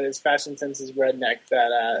by and that his fashion sense is redneck.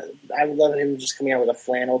 That I would love him just coming out with a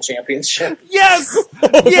flannel championship. Yes.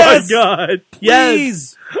 Oh Yes! my god! Yes.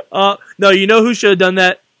 Please. No, you know who should have done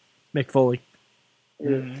that? Mick Foley.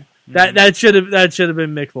 That should have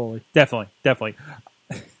been Mick Foley. Definitely.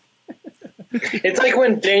 It's like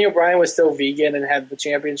when Daniel Bryan was still vegan and had the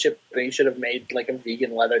championship, but he should have made like a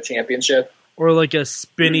vegan leather championship. Or like a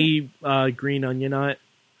spinny green onion on it.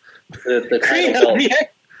 the Green title belt, onion.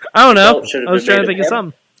 I don't know. Belt should have I was been trying to made think of of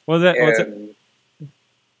something. What's it? and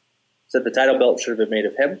said the title belt should have been made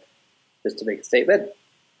of him, just to make a statement.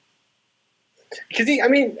 Because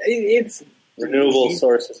it's Renewable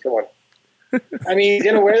sources. Come on. I mean, he's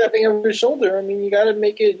gonna wear that thing over his shoulder. I mean, you got to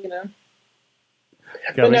make it,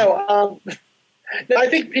 But no, I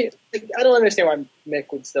think I don't understand why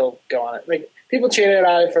Mick would still go on it. Like people chanted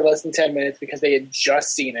about it for less than 10 minutes because they had just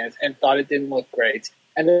seen it and thought it didn't look great,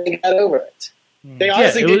 and then they got over it. They Yeah,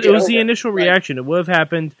 honestly did it get was over the initial Like, reaction. It would have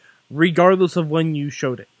happened regardless of when you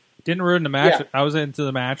showed it. Didn't ruin the match. Yeah. I was into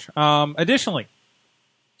the match. Additionally,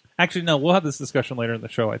 actually, no, we'll have this discussion later in the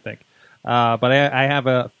show, I think. But I have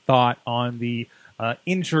a thought on the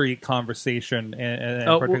injury conversation, and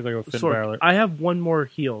particularly with Finn Sorry, Balor. I have one more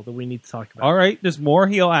heel that we need to talk about. All right, there's more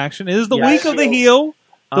heel action. It is the Yes. week of the heel.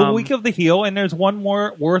 The Um, week of the heel, and there's one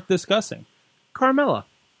more worth discussing. Carmella.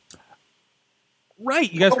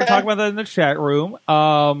 Right, you guys were Okay. talking about that in the chat room.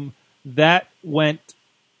 That went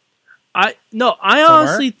I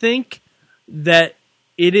honestly think that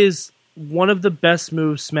it is one of the best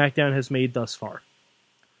moves SmackDown has made thus far.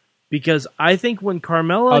 Because I think when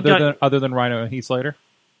Carmella other than Rhino and Heath Slater,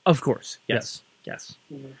 of course, yes.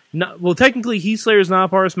 No, well, technically, Heath Slater is not a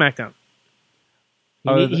part of SmackDown.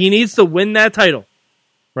 He needs to win that title.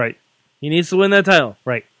 Right. He needs to win that title.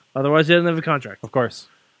 Right. Otherwise, he doesn't have a contract. Of course.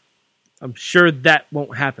 I'm sure that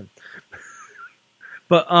won't happen.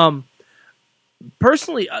 But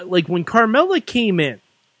personally, like when Carmella came in,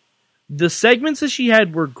 the segments that she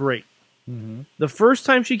had were great. Mm-hmm. The first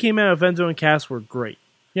time she came out of Enzo and Cass were great.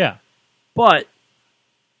 Yeah. But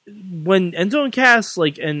when Enzo and Cass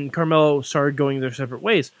and Carmella started going their separate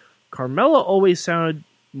ways, Carmella always sounded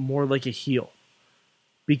more like a heel.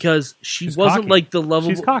 Because she's wasn't cocky. like the lovable...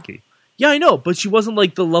 She's cocky. Yeah, I know, but she wasn't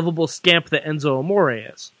like the lovable scamp that Enzo Amore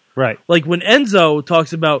is. Right. Like when Enzo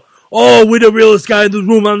talks about, oh, we're the realest guy in the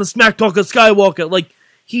room on the Smack Talk of Skywalker. Like,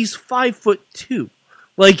 he's 5'2".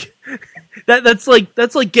 Like, that's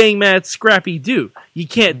like getting mad at Scrappy Doo. You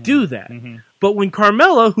can't do that. Mm-hmm. But when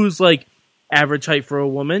Carmella, who's like average height for a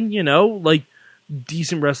woman, like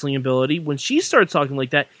decent wrestling ability, when she starts talking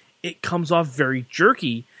like that, it comes off very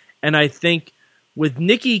jerky. And I think with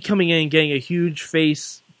Nikki coming in and getting a huge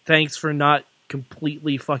face, thanks for not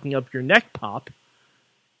completely fucking up your neck pop,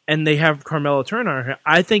 and they have Carmella turn on her,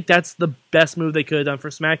 I think that's the best move they could have done for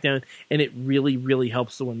SmackDown, and it really, really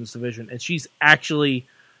helps to win this division. And she's actually,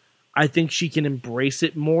 I think she can embrace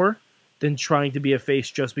it more than trying to be a face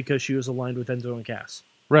just because she was aligned with Enzo and Cass.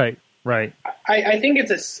 Right. Right. I think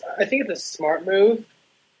it's a smart move.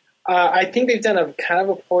 I think they've done a kind of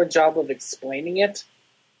a poor job of explaining it.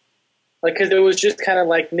 Like, because it was just kind of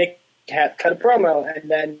like Nick cut a promo, and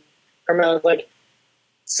then Carmella was like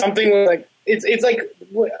something like it's like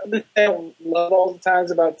I don't love all the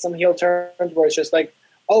times about some heel turns where it's just like,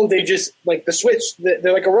 oh, they just like the switch,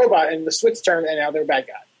 they're like a robot, and the switch turned, and now they're a bad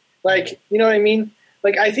guy. Like, you know what I mean?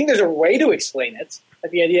 Like, I think there's a way to explain it.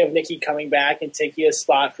 Like the idea of Nikki coming back and taking a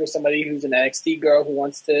spot for somebody who's an NXT girl who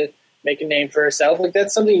wants to make a name for herself. Like,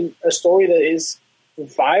 that's a story that is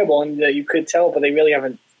viable and that you could tell, but they really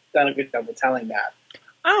haven't done a good job of telling that.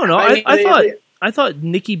 I don't know. I thought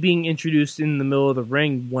Nikki being introduced in the middle of the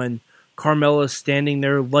ring when Carmella's standing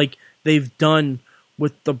there like they've done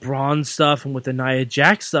with the Braun stuff and with the Nia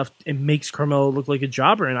Jax stuff, it makes Carmella look like a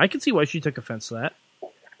jobber, and I can see why she took offense to that.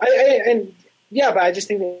 But I just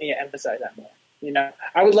think they need to emphasize that more. You know,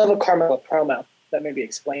 I would love a Carmella promo that maybe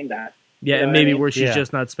explained that. Yeah, you know and maybe I mean? where she's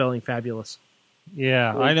just not spelling fabulous.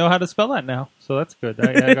 Yeah, I know how to spell that now, so that's good.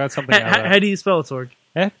 I got something out of that. How do you spell it, Sorg?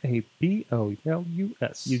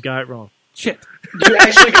 Fabous. You got it wrong. Shit. You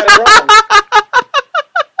actually got it wrong.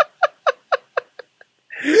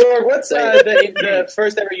 So, what's the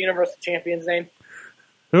first ever Universal Champion's name?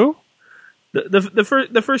 Who?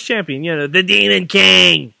 The first champion, the Demon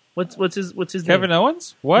King. What's his name? Kevin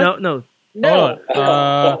Owens? What? No. No.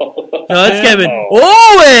 No, that's Kevin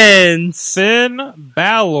Owens. Finn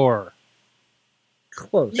Balor.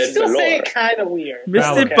 Close. You still say it kind of weird. Missed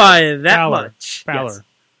Balor. it by that Balor. much. Balor.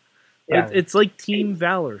 Yes. It's like Team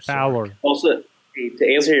Valor. Balor. Also,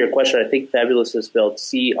 to answer your question, I think Fabulous is spelled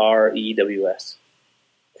Crews.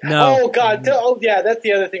 No. Oh God! That's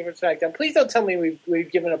the other thing from SmackDown. Please don't tell me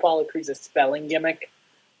we've given Apollo Crews a spelling gimmick.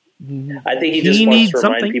 I think he just wants needs to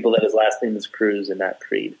remind something. people that his last name is Cruz and not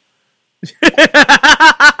Creed.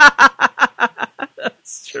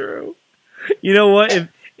 That's true. You know what?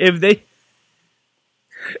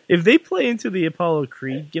 If they play into the Apollo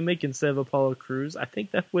Creed gimmick instead of Apollo Crews, I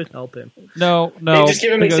think that would help him. No. Hey, just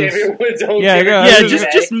give him Xavier Woods' own Yeah, gimmick. Yeah,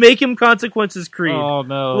 just make him Consequences Creed. Oh,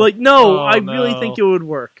 no. Like, no, Oh, I no. really think it would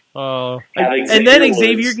work. Oh. And then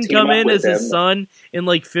Xavier Woods can team come up in with as his him. son in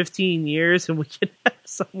like 15 years, and we can have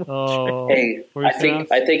someone. Oh. Hey, Where's I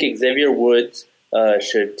think Xavier Woods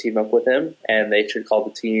should team up with him, and they should call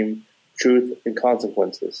the team Truth and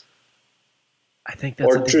Consequences, I think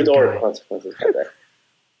that's or Truth or Consequences. By that.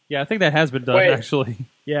 Yeah, I think that has been done, Wait. actually.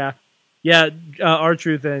 Yeah.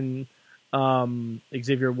 R-Truth and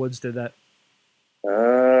Xavier Woods did that.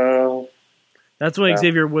 That's when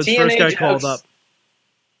Xavier Woods first got called up.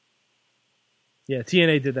 Yeah,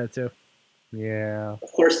 TNA did that too. Yeah.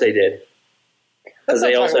 Of course they did, Let's because not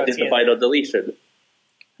they talk also about did the TNA. vital deletion.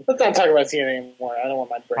 Let's not talk about TNA anymore. I don't want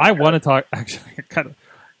my brain. I want to talk, actually, kind of.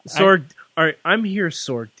 Sorg, all right, I'm here,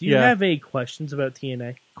 Sorg. Do you Yeah. have any questions about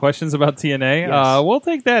TNA? Questions about TNA? Yes. We'll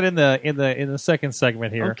take that in the second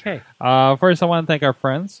segment here. Okay. First, I want to thank our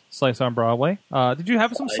friends, Slice on Broadway. Did you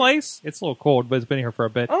have some slice? It's a little cold, but it's been here for a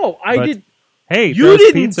bit. Oh, I But, did. Hey, You there's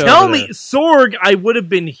didn't pizza tell over me, there. Sorg. I would have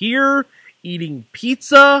been here eating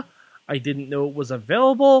pizza. I didn't know it was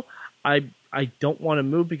available. I I don't want to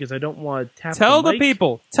move because I don't want to tap Tell the the mic.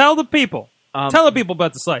 people. Tell the people. Tell the people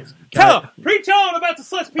about the slice. Tell them. Preach on about the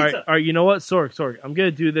slice pizza. All right, you know what? Sorg, I'm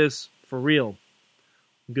going to do this for real.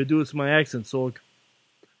 I'm going to do this with my accent, Sorg.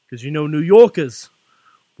 Because New Yorkers,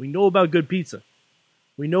 we know about good pizza.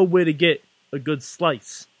 We know where to get a good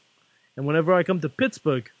slice. And whenever I come to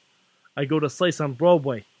Pittsburgh, I go to Slice on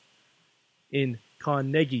Broadway in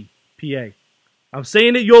Carnegie, PA. I'm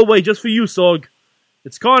saying it your way just for you, Sorg.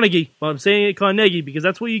 It's Carnegie, but I'm saying it Carnegie because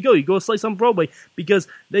that's where you go. You go to Slice on Broadway because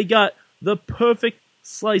they got the perfect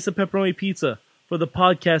slice of pepperoni pizza for the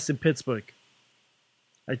podcast in Pittsburgh.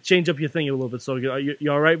 I change up your thing a little bit, Sorg.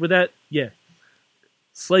 You all right with that? Yeah.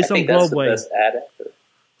 Slice on Broadway. That's the best ad ever.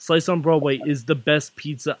 Slice on Broadway is the best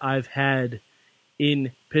pizza I've had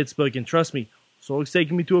in Pittsburgh, and trust me, Sorg's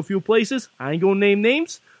taking me to a few places. I ain't gonna name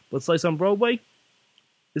names, but Slice on Broadway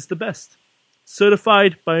is the best.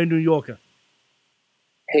 Certified by a New Yorker.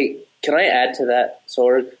 Hey, can I add to that,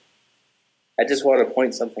 Sorg? I just want to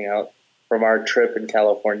point something out from our trip in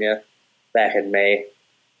California back in May.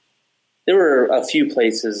 There were a few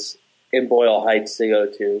places in Boyle Heights to go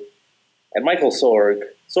to, and Michael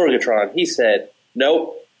Sorgatron, he said,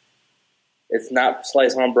 nope, it's not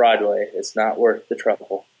Slice on Broadway. It's not worth the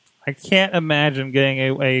trouble. I can't imagine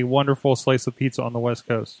getting a wonderful slice of pizza on the West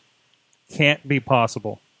Coast. Can't be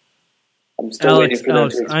possible. I'm still waiting for them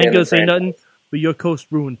to expand I ain't gonna the say franchise. nothing, but your coast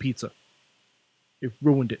ruined pizza. It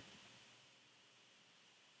ruined it.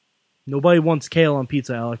 Nobody wants kale on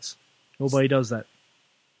pizza, Alex. Nobody does that.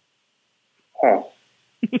 Huh.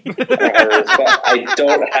 I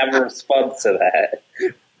don't have a response to that.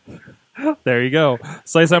 There you go.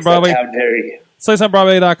 Slice on Broadway. How dare you?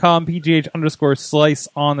 SliceOnBroadway.com, PGH_Slice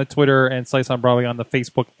on the Twitter, and Slice on Broadway on the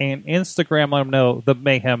Facebook and Instagram. Let them know the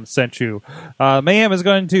Mayhem sent you. Mayhem is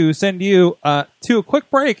going to send you to a quick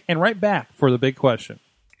break and right back for the big question.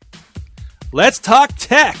 Let's talk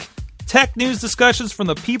tech. Tech news discussions from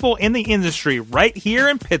the people in the industry right here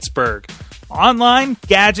in Pittsburgh. Online,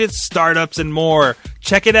 gadgets, startups, and more.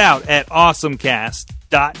 Check it out at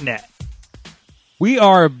awesomecast.net. We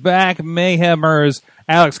are back, Mayhemers.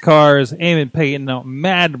 Alex Cars, Eamon Payton,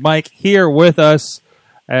 Mad Mike here with us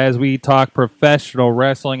as we talk professional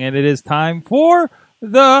wrestling, and it is time for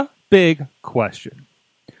the big question.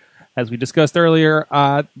 As we discussed earlier,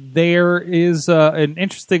 there is an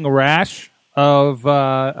interesting rash of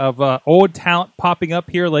old talent popping up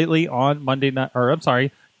here lately on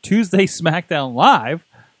Tuesday SmackDown Live.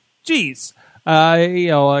 Jeez.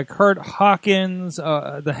 Kurt Hawkins,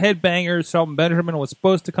 the Headbangers, Shelton Benjamin was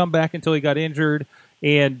supposed to come back until he got injured,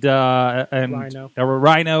 and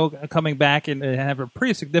Rhino coming back and have a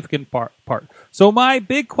pretty significant part. So my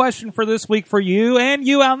big question for this week for you and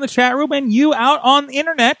you out in the chat room and you out on the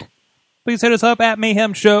internet, please hit us up at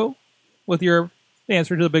Mayhem Show with your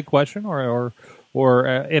answer to the big question, or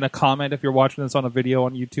in a comment if you're watching this on a video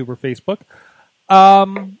on YouTube or Facebook.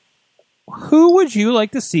 Who would you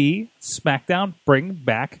like to see SmackDown bring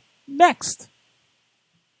back next?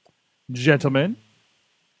 Gentlemen.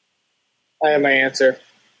 I have my answer.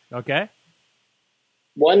 Okay.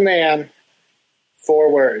 One man,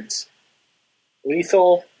 4 words.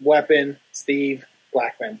 Lethal Weapon Steve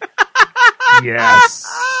Blackman. Yes.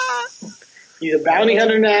 He's a bounty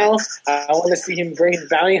hunter now. I want to see him bring his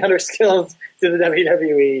bounty hunter skills to the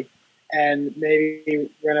WWE and maybe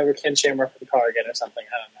run over Ken Shamrock with the car again or something.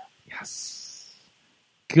 I don't know. Yes.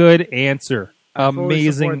 Good answer. I fully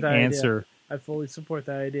Amazing support that answer. idea. I fully support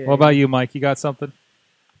that idea. What about you, Mike? You got something?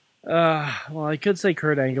 Well, I could say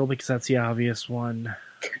Kurt Angle because that's the obvious one.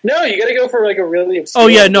 No, you got to go for like a really obscure. Oh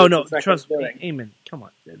yeah, no. that's not Trust me, doing. Eamon. Come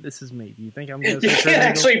on, this is me. Do you think I'm going to You say Kurt can't Angle?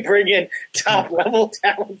 actually bring in top level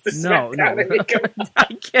talent to SmackDown and make him-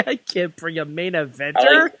 I can't bring a main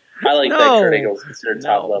eventer. I like that No. Kurt Angle's considered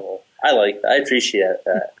top No. level. I appreciate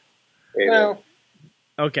that. Well,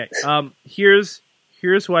 Okay. Here's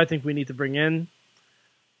who I think we need to bring in.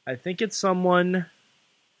 I think it's someone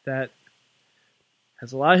that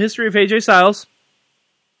has a lot of history of AJ Styles.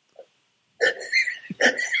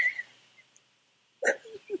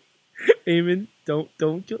 Eamon, don't.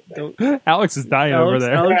 Alex is dying over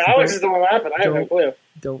there. Alex is the one laughing. I have no clue.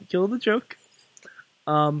 Don't kill the joke.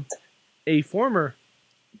 A former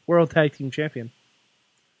World Tag Team Champion.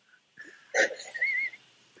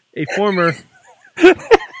 A former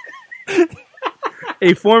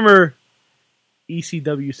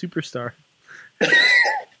ECW superstar.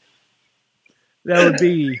 That would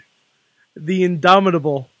be the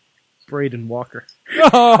indomitable Braden Walker.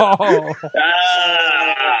 Oh.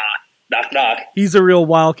 Knock, knock. He's a real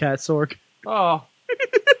wildcat, Sorg. Oh.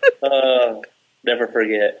 Never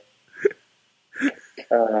forget.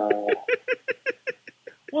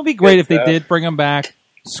 It would be great if they stuff. did bring him back,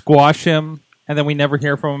 squash him, and then we never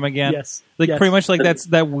hear from him again. Yes. Like Yes. pretty much like that's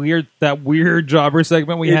that weird jobber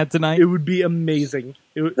segment we had tonight. It would be amazing.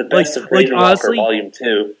 It would, The best of like Razor Walker honestly, Volume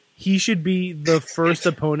 2. he should be the first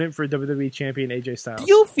opponent for WWE Champion AJ Styles. Do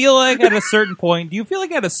you feel like at a certain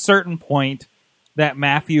point that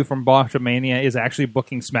Matthew from Botchamania is actually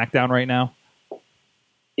booking SmackDown right now?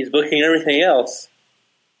 He's booking everything else.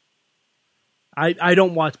 I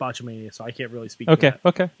don't watch Botchamania, so I can't really speak. Okay, to that.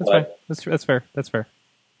 okay, that's What? fine. That's fair. That's fair.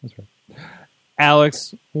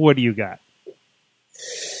 Alex, what do you got?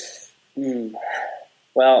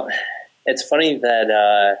 Well, it's funny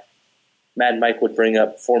that Mad Mike would bring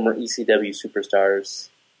up former ECW superstars.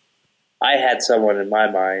 I had someone in my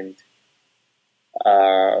mind,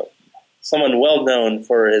 someone well known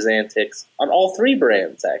for his antics on all three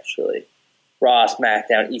brands, actually. Raw,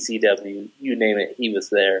 SmackDown, ECW, you name it, he was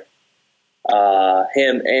there.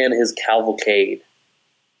 Him and his cavalcade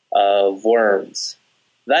of worms.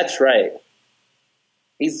 That's right.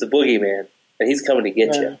 He's the boogeyman, and he's coming to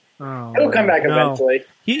get you. Oh, He'll come back no. eventually.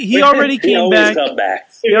 He already He came always back. come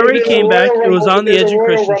back. He already There's a came back. Royal It was Rumble- on the there's Edge a and Royal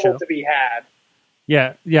Christian Rumble show. to be had.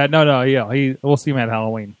 Yeah. We'll see him at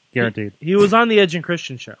Halloween, guaranteed. He was on the Edge and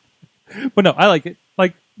Christian show. But no, I like it.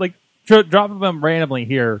 Like dropping them randomly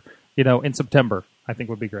here, in September, I think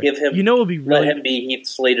would be great. Give him, You know, it would be let really, him be Heath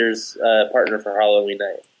Slater's partner for Halloween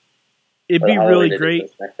night. it'd Or be Halloween really night great.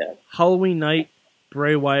 against SmackDown. Halloween night,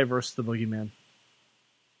 Bray Wyatt versus the Boogeyman.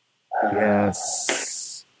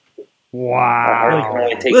 Yes. It Wow. can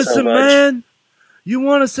only take so Listen, much. man, you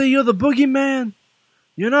want to say you're the Boogeyman?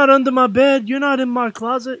 You're not under my bed. You're not in my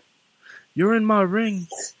closet. You're in my ring,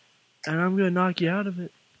 and I'm gonna knock you out of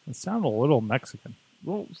it. It sounded a little Mexican.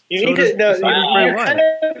 Well, You so need does- to no, so does Bray you're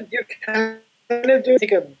Wyatt. kind of doing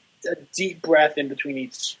take a deep breath in between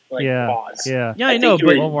each pause. Yeah. Yeah, I I know, think you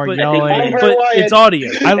but, were- A little more but, yelling. but it's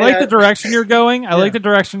audio. I like the Yeah. direction you're going. I like Yeah. the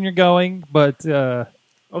direction you're going, but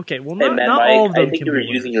Okay, well, Hey, not, Mad not Mike, all of them I think can you were be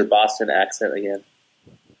using winners. your Boston accent again.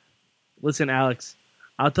 Listen, Alex,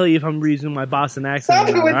 I'll tell you if I'm using my Boston accent Stop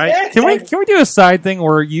or it not, with all right? that. can we do a side thing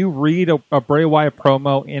where you read a Bray Wyatt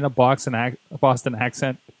promo in a Boston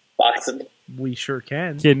accent? Boston. We sure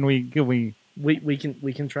can. Can we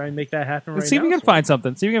We can try and make that happen right let's see if now. we can find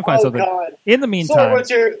something? See if we can find Oh something. God! In the Sword, meantime, what's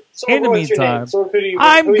your in the what's your meantime, name? Sword, who do you-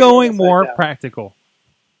 I'm who do you going think more like that? practical.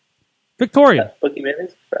 Victoria. Boogeyman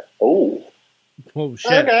is Oh. Oh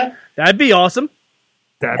shit, Okay. that'd be awesome.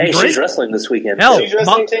 That'd Hey, be great. she's wrestling this weekend. Hell, too. She's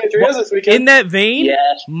wrestling Tana Trios this weekend. In that vein, Yeah.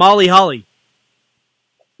 Molly Holly.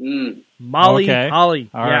 Molly Okay. Holly.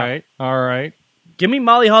 All yeah. right. Give me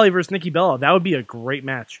Molly Holly versus Nikki Bella. That would be a great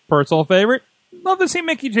match. Personal favorite. Love to see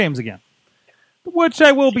Mickey James again, which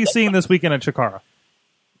I will be seeing this weekend at Chikara.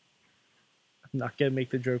 I'm not gonna make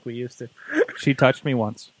the joke we used to. She touched me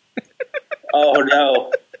once. Oh,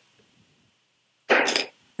 no.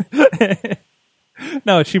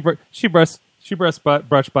 No, she brushed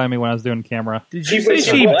by me when I was doing camera. Did She you say brushed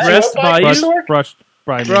she what? breast What? by you? Brushed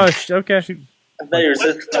by me. Brushed. Okay. I thought you were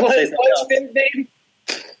just about to say something What's else. Finn's name?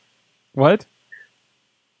 What?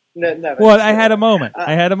 No. What? I had a moment.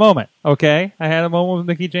 Okay, I had a moment with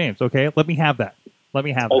Mickey James. Okay, let me have that.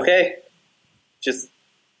 Okay. Just,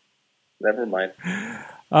 never mind.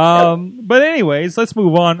 But anyways, let's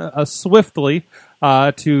move on swiftly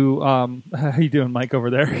to how you doing, Mike, over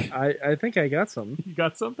there? I think I got some. You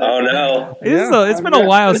got something? Oh, no. It's been a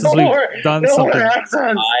while since we've done something.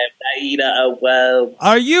 I'm Naida Wells.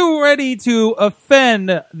 Are you ready to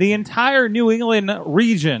offend the entire New England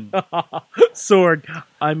region? Sorg,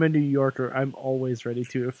 I'm a New Yorker. I'm always ready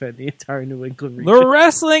to offend the entire New England region. The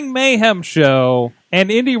Wrestling Mayhem Show and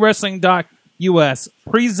IndieWrestling.us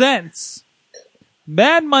presents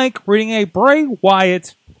Mad Mike reading a Bray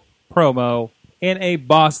Wyatt promo in a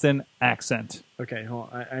Boston accent. Okay, hold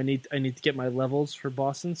on. I need to get my levels for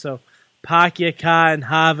Boston. So, park your car in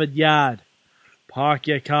Harvard Yard. Park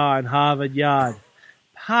your car in Harvard Yard.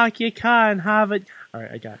 Park your car in Harvard. All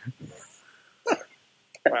right, I got it.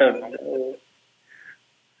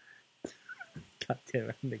 God damn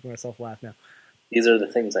it, I'm making myself laugh now. These are the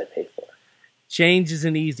things I pay for. Change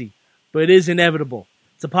isn't easy, but it is inevitable.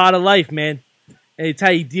 It's a part of life, man. And it's how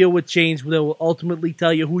you deal with change that will ultimately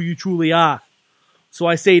tell you who you truly are. So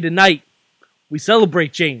I say tonight, we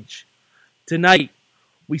celebrate change. Tonight,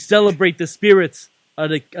 we celebrate the spirits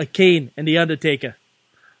of Kane and The Undertaker.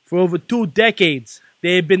 For over 2 decades,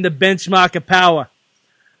 they have been the benchmark of power.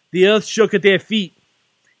 The earth shook at their feet,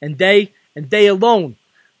 and they alone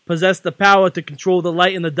possess the power to control the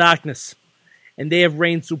light and the darkness, and they have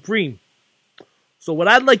reigned supreme. So what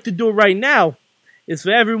I'd like to do right now is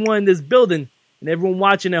for everyone in this building and everyone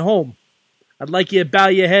watching at home, I'd like you to bow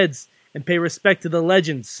your heads and pay respect to the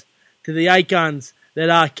legends, to the icons that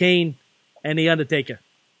are Kane and The Undertaker.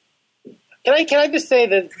 Can I just say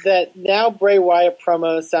that now Bray Wyatt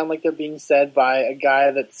promos sound like they're being said by a guy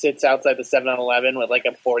that sits outside the 7-Eleven with like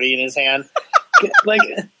a 40 in his hand? Like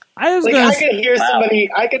I could hear somebody.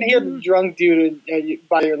 I could hear the drunk dude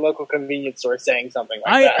by your local convenience store saying something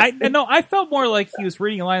like that. I felt more like he was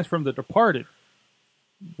reading lines from The Departed.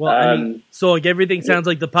 Well, I mean, so like everything sounds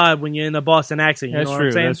like the pod when you're in a Boston accent. You know what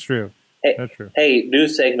I'm saying? That's true. Hey, That's true. Hey, new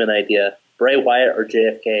segment idea: Bray Wyatt or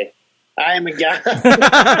JFK? I am a guy.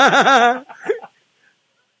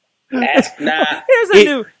 Ask not.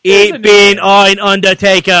 It been on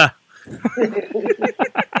Undertaker.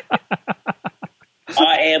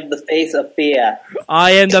 I am the face of fear.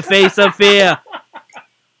 I am the face of fear.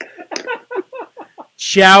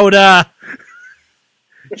 Chowder.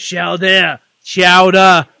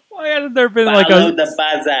 Why hasn't there been Follow like a the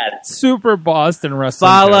buzzard. super Boston wrestling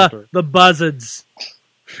Follow character? the buzzards.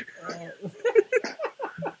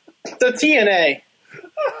 So TNA.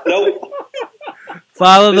 Nope.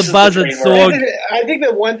 Follow This the is buzzards, the train Sorg. I think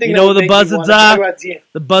that one thing You that know would what the make me buzzards want to talk are? about TNA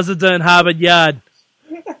The buzzards are in Harvard Yard.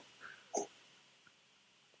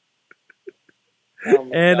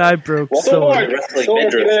 And I broke Well, Sorg. Sorg. Wrestling Sorg,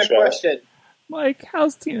 midriff you got a show. question. Mike,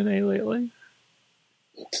 how's TNA lately?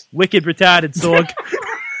 Wicked retarded, Sorg.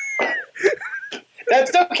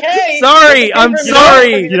 That's okay. Sorry, I'm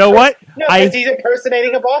sorry. You know what? No, because he's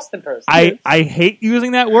impersonating a Boston person. I hate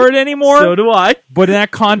using that word anymore. So do I. But in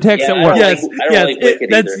that context, Yeah, it works. Yes, I don't like Wicked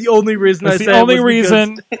that's either. the only reason That's I the said only it was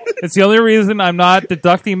reason. because- It's the only reason I'm not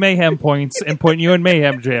deducting Mayhem points and putting you in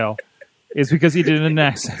Mayhem jail. Is because he did it in an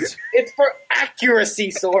accent. It's for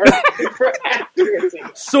accuracy, Sorg. It's for accuracy.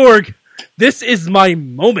 Sorg, this is my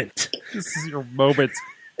moment. This is your moment.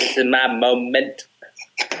 This is my moment.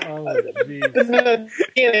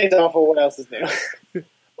 TNA's awful. What else is new? The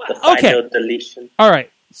final Okay. deletion. All right.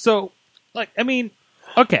 So, like, I mean,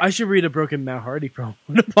 okay. I should read a broken Matt Hardy promo.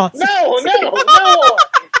 Possible. No.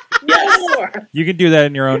 Yes. You can do that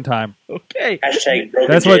in your own time. Okay. Hashtag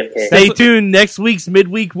broken That's what- JFK. Stay tuned. Next week's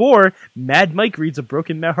Midweek War, Mad Mike reads a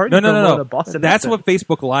broken Matt Hardy promo on No. a Boston That's accent. what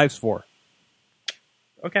Facebook Live's for.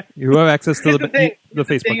 Okay. You have access to Here's the thing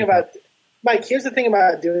Facebook. about Mike. Here's the thing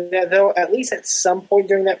about doing that, though. At least at some point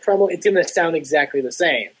during that promo, it's going to sound exactly the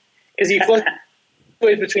same because he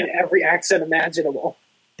fluctuates between every accent imaginable.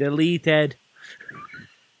 Deleted.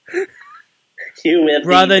 You will be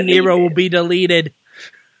Brother deleted. Nero will be deleted.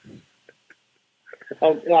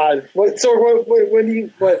 Oh God! What? So what do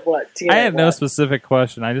you what? TNA, I had no what? specific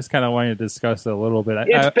question. I just kind of wanted to discuss it a little bit.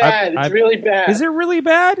 It's bad. It's really bad. Is it really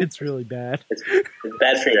bad? It's really bad. It's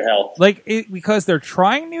bad for your health. Like because they're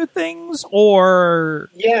trying new things, or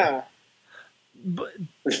Yeah. But,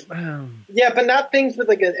 Yeah, but not things with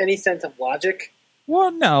like any sense of logic. well,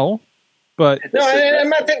 no, but No, I'm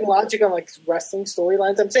not saying logic on like wrestling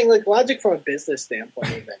storylines. I'm saying like logic from a business standpoint,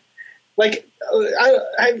 even. Like,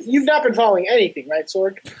 you've not been following anything, right,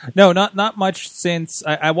 Sorg? no, not much. Since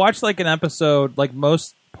I watched like an episode, like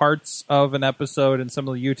most parts of an episode, and some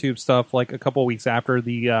of the YouTube stuff, like a couple of weeks after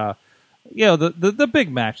the, the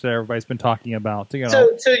big match that everybody's been talking about. You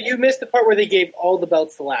know, So you missed the part where they gave all the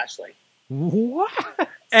belts to Lashley. what?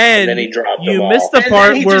 and then he dropped you them missed all. the And part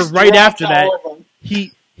then he where just right dropped after that, all of them.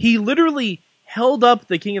 he literally held up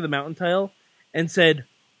the King of the Mountain title and said,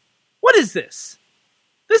 "What is this?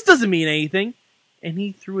 This doesn't mean anything." And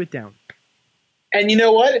he threw it down. And you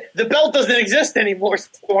know what? The belt doesn't exist anymore,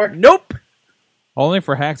 Sorg. Nope. Only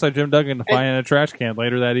for Hacksaw Jim Duggan to find in a trash can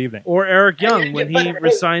later that evening. Or Eric Young when he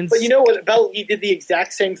resigns. But you know what belt he did the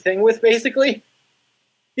exact same thing with, basically?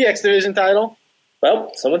 The X Division title.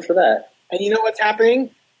 Well, so much for that. And you know what's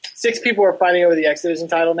happening? 6 people are fighting over the X Division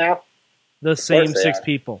title now The same they 6 are.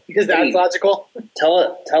 people. because that's Hey. logical.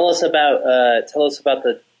 Tell us about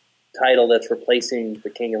the title that's replacing the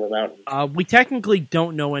King of the Mountain. We technically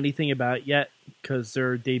don't know anything about it yet because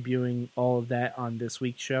they're debuting all of that on this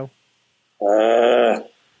week's show.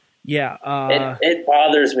 Yeah. It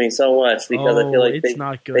bothers me so much because I feel like it's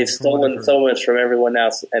not good they've for stolen whatever. so much from everyone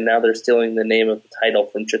else, and now they're stealing the name of the title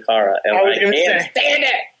from Chikara. And I was I gonna can't say. stand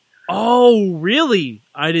it. Oh, really?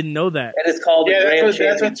 I didn't know that. And it's called Yeah, the that's Grand what-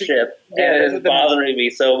 that's what Championship, yeah, and that's it's what the- bothering me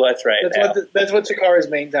so much now. That's what Chikara's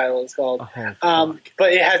main title is called. Oh, fuck.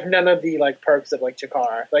 But it has none of the like perks of like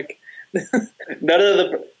Chikara. Like None of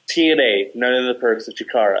the TNA, none of the perks of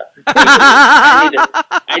Chikara.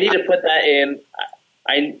 I need to put that in.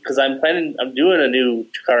 Because I'm doing a new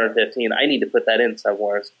Chikara in 15. I need to put that in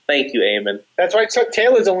somewhere. Thank you, Eamon. that's why Chuck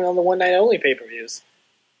Taylor's only on the one night only pay per views.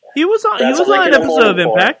 He was on. He That's was like on an an episode of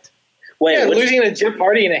affordable Impact. Wait, Yeah, which, losing to Jeff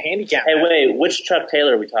Hardy in a handicap. hey, match. wait, which Chuck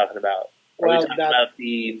Taylor are we talking about? we Well, talking about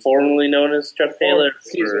the formerly known as Chuck Taylor?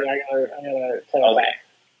 Excuse me, I gotta clarify. Okay.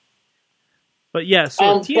 But yeah,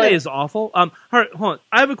 so TNA is awful. All right, hold on.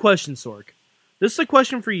 I have a question, Sorg. This is a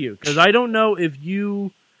question for you because I don't know if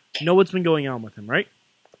you know what's been going on with him, right?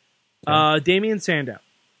 Damian Sandow.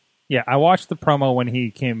 Yeah, I watched the promo when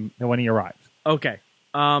he arrived. Okay.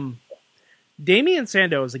 Damian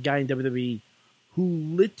Sandow is a guy in WWE who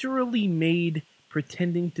literally made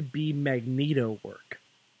pretending to be Magneto work.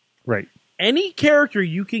 Right. Any character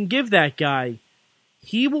you can give that guy,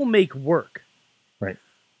 he will make work. Right.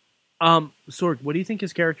 Sorg, what do you think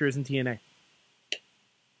his character is in TNA?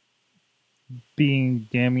 Being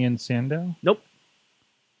Damian Sandow? Nope.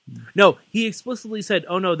 No, he explicitly said,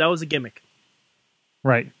 "Oh no, that was a gimmick."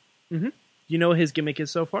 Right. Mm-hmm. You know what his gimmick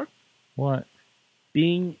is so far? What?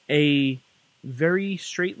 Being a very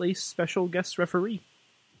straight-laced special guest referee.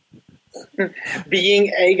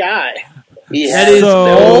 Being a guy. Yeah. That is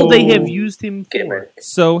all they have used him for. Gimmick.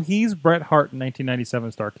 So he's Bret Hart in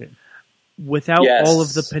 1997 Starrcade. Without Yes. all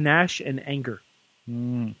of the panache and anger.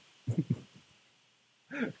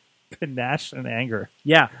 Panache and anger.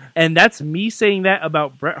 Yeah, and that's me saying that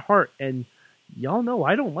about Bret Hart. And y'all know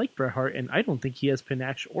I don't like Bret Hart, and I don't think he has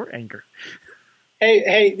panache or anger.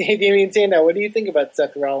 Hey, Damian Sandow, what do you think about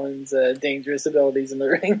Seth Rollins' dangerous abilities in the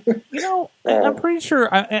ring? You know, I'm pretty sure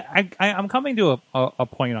I'm coming to a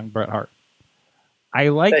point on Bret Hart. I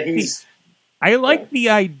like That he's I like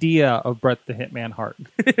the idea of Bret the Hitman Hart.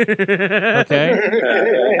 Okay?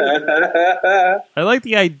 I like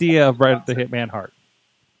the idea of Bret the Hitman Hart.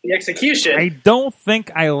 the execution. I don't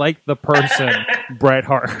think I like the person Bret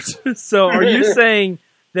Hart. So are you saying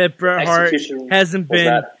that Bret Hart Execution hasn't was been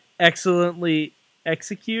that. excellently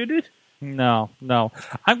executed? No.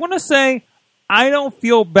 I'm going to say I don't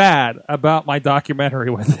feel bad about my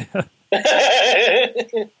documentary with him.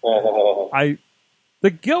 The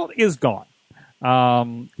guilt is gone.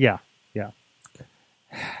 Yeah.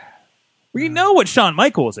 We know what Shawn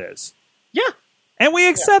Michaels is. Yeah. And we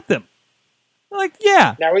accept him. Like,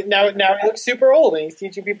 yeah. Now he looks super old, and he's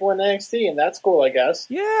teaching people in NXT, and that's cool, I guess.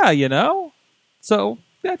 Yeah, you know. So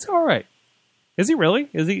that's all right. Is he really?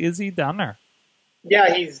 Is he down there?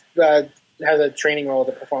 Yeah, he's has a training role at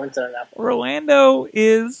the Performance Center now. Orlando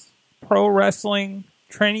is pro wrestling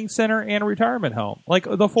training center and retirement home. Like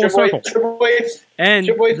the full circle. Triple H And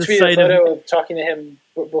the tweeted a sight photo of talking to him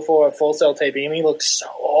before a Full Sail taping, and he looks so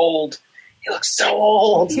old. He looks so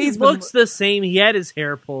old. he looks the same. He had his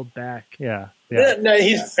hair pulled back. Yeah. No,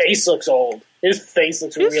 his face looks old. His face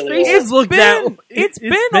looks His really face old. is It's been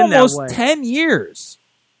that almost way 10 years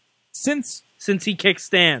since since he kicked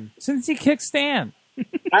Stan. he kicked Stan.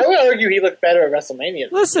 I would argue he looked better at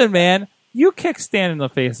WrestleMania. Listen, man, you kick Stan in the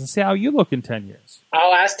face and see how you look in 10 years.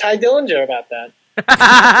 I'll ask Ty Dillinger about that.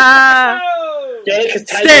 Yeah, because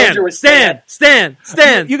Ty Stan, Dillinger was Stan.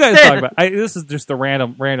 You guys Stan. talk about. This is just the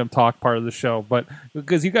random talk part of the show, but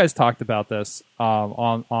because you guys talked about this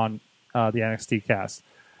on the NXT cast,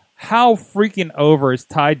 how freaking over is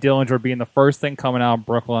Ty Dillinger being the first thing coming out of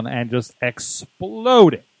Brooklyn and just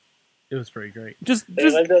exploding? It was pretty great. Just They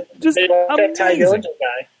like that Ty amazing. Dillinger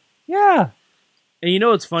guy. Yeah. And you know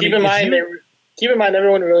what's funny? Keep in If mind, you- keep in mind,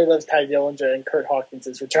 everyone really loves Ty Dillinger, and Kurt Hawkins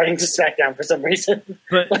is returning to SmackDown for some reason.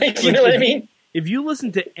 but Like, you know what I mean? If you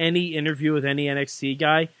listen to any interview with any NXT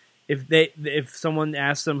guy, if someone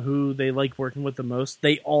asks them who they like working with the most,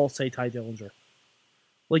 they all say Ty Dillinger.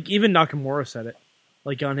 Like even Nakamura said it,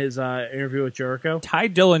 like on his interview with Jericho. Ty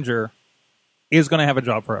Dillinger is going to have a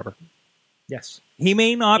job forever. Yes, He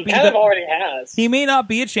may not He be. kind of already has. He may not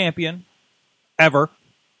be a champion ever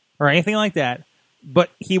or anything like that, but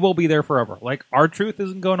he will be there forever. Like R-Truth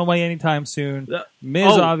isn't going away anytime soon.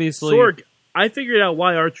 Miz obviously. Sorg, I figured out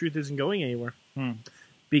why R-Truth isn't going anywhere.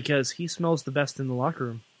 Because he smells the best in the locker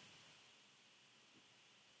room.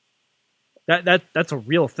 That's a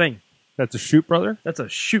real thing. That's a shoot, brother. That's a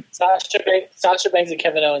shoot. Sasha Banks and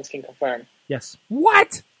Kevin Owens can confirm. Yes.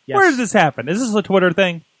 What? Yes. Where does this happen? Is this a Twitter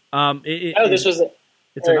thing? This was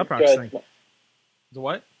it's an Uproxx good. thing. The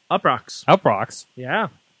what? Uproxx. Uproxx. Yeah.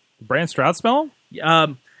 Brand Stroud smell?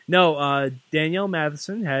 No, Danielle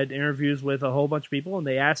Matheson had interviews with a whole bunch of people, and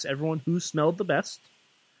they asked everyone who smelled the best.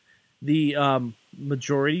 The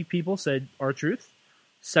majority of people said R-Truth.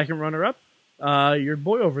 Second runner-up, your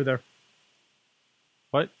boy over there.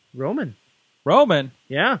 What? Roman. Oh,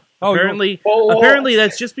 Yeah. Apparently,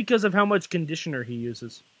 that's just because of how much conditioner he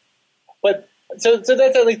uses. But so that's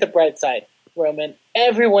at least the bright side, Roman.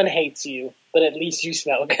 Everyone hates you, but at least you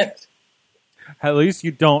smell good. At least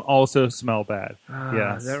you don't also smell bad.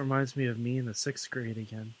 Yes. That reminds me of me in the 6th grade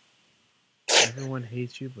again. Everyone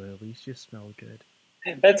hates you, but at least you smell good.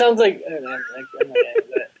 That sounds like I'm not gonna do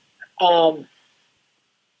that.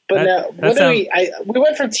 But now, that sounds- we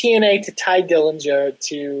went from TNA to Ty Dillinger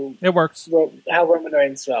to It works. how Roman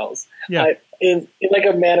Reigns smells. Yeah. In like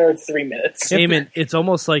a matter of 3 minutes. Eamon, it's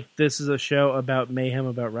almost like this is a show about mayhem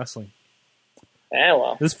about wrestling. Yeah,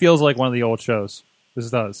 well. This feels like one of the old shows.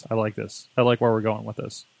 This does. I like this. I like where we're going with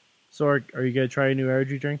this. So are you going to try a new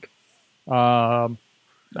energy drink? I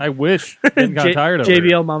wish. Didn't got tired of it.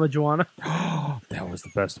 JBL Mama Joanna. That was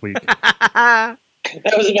the best week. That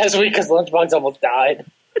was the best week because Lunchbox almost died.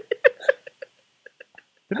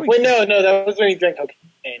 Wait, no, that was when he drank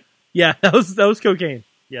cocaine. Yeah, that was cocaine.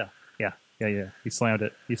 Yeah. He slammed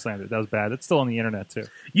it. That was bad. It's still on the internet too.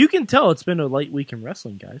 You can tell it's been a light week in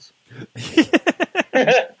wrestling, guys.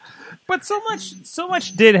 But so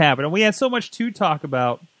much did happen, and we had so much to talk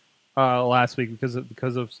about last week because of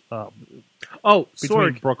between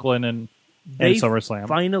Sorg, Brooklyn and they SummerSlam.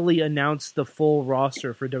 finally announced the full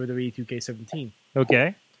roster for WWE 2K17.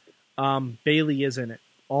 Okay. Bailey is in it.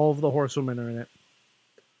 All of the horsewomen are in it.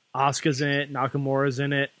 Asuka's in it. Nakamura's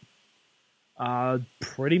in it.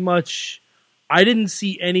 Pretty much, I didn't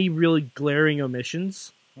see any really glaring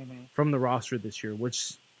omissions from the roster this year, which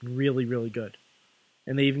is really, really good.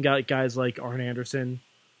 And they even got guys like Arn Anderson,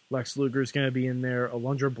 Lex Luger's going to be in there,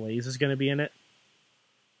 Alundra Blaze is going to be in it.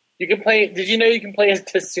 You can play. Did you know you can play as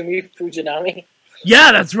Tatsumi Fujinami?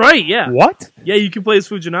 Yeah, that's right. Yeah. What? Yeah, you can play as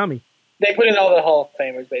Fujinami. They put in all the Hall of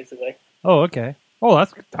Famers, basically. Oh, okay. Oh,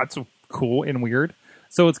 that's cool and weird.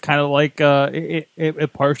 So it's kind of like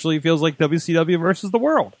it partially feels like WCW versus the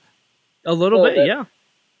world. A little bit, yeah.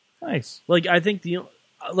 Nice. Like I think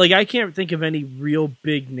I can't think of any real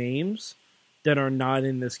big names that are not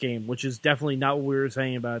in this game, which is definitely not what we were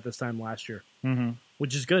saying about it this time last year. Mm-hmm.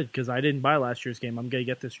 Which is good because I didn't buy last year's game. I'm gonna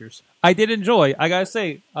get this year's. I did enjoy. I gotta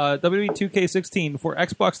say, WWE 2K16 for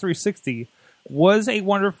Xbox 360 was a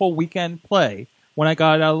wonderful weekend play when I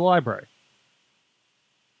got it out of the library.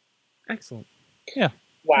 Excellent. Yeah.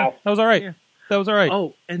 Wow. That was all right. Yeah. That was all right.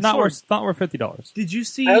 Oh, and not Sorg, worth $50. did you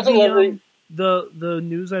see That was a lovely- the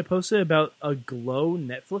news I posted about a Glow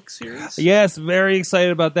Netflix series? Yes, very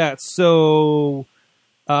excited about that. So,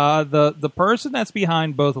 the person that's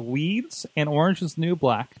behind both Weeds and Orange is the New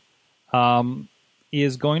Black,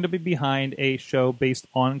 is going to be behind a show based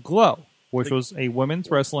on Glow, which was a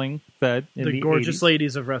women's wrestling fed in the Gorgeous 80s.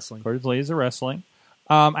 Ladies of Wrestling. Gorgeous Ladies of Wrestling.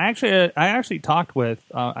 I actually talked with.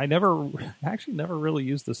 I never really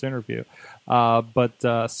used this interview,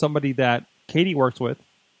 but somebody that Katie works with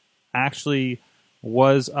actually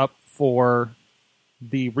was up for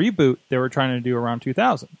the reboot they were trying to do around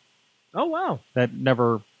 2000. Oh wow! That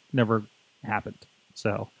never happened.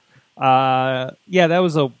 So, that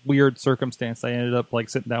was a weird circumstance. I ended up like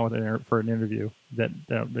sitting down with her for an interview.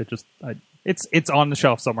 It's on the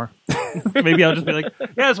shelf somewhere. Maybe I'll just be like,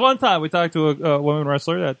 yeah, it's one time we talked to a woman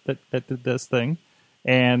wrestler that did this thing,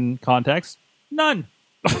 and context none.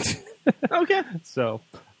 Okay. So,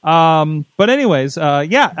 but anyways,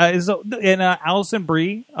 and Allison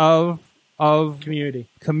Brie of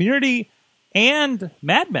Community and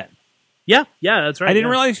Mad Men. Yeah, that's right. I didn't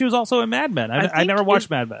realize she was also in Mad Men. I never watched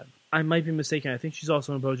Mad Men. I might be mistaken. I think she's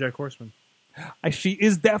also in BoJack Horseman. She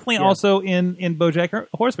is definitely also in BoJack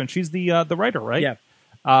Horseman. She's the writer, right? Yeah.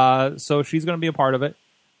 So she's going to be a part of it.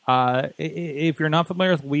 If you're not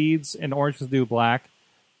familiar with Weeds and Orange is the New Black,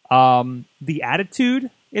 the attitude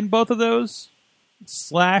in both of those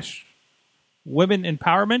 / women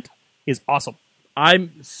empowerment is awesome.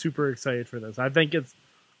 I'm super excited for this. I think this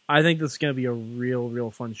is going to be a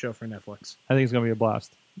real fun show for Netflix. I think it's going to be a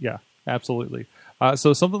blast. Yeah, absolutely.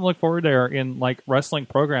 So something to look forward there in like wrestling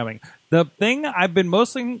programming. The thing I've been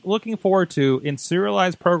mostly looking forward to in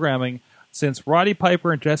serialized programming since Roddy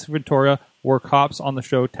Piper and Jesse Ventura were cops on the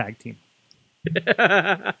show Tag Team.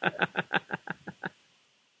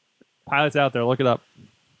 Pilots out there, look it up.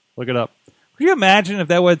 Could you imagine if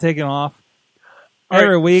that would have taken off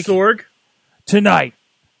every week? Sorg? Tonight,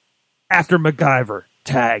 after MacGyver,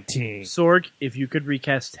 Tag Team. Sorg, if you could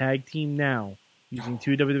recast Tag Team now using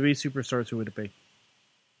two WWE superstars, who would it be?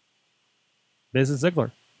 Miz and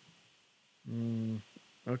Ziggler.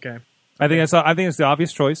 Okay. I think it's the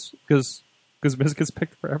obvious choice because Miz gets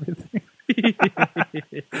picked for everything.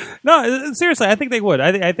 No, seriously, I think they would.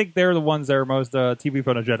 I think they're the ones that are most TV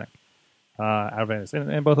photogenic out of any,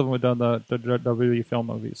 and both of them have done the WWE film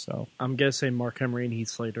movies. So I'm gonna say Mark Henry and Heath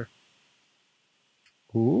Slater.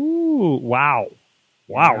 Ooh! Wow!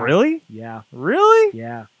 Yeah. Really? Yeah. Really?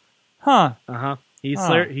 Yeah. Huh? Heath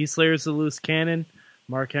Slater's the loose cannon.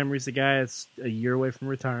 Mark Henry's the guy that's a year away from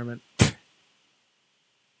retirement.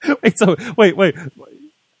 Wait.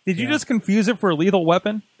 Did you just confuse it for Lethal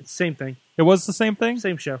Weapon? It's the same thing. It was the same thing?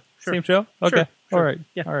 Same show. Sure. Same show? Okay. Sure. All right.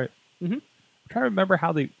 Yeah. All right. Mhm. I'm trying to remember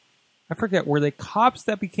how they. I forget. Were they cops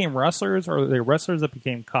that became wrestlers, or were they wrestlers that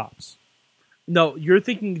became cops? No, you're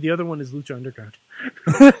thinking the other one is Lucha Underground.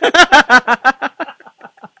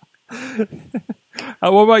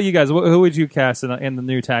 What about you guys? Who would you cast in the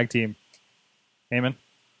new tag team? Eamon?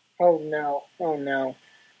 Oh no! Oh no!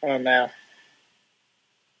 Oh no!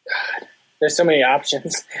 God, there's so many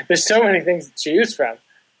options. There's so many things to choose from.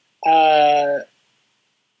 Eamon,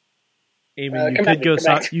 come back, come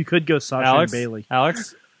back. you could go Sasha Alex? and Bailey.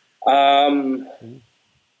 Alex?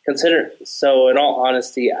 Consider so. In all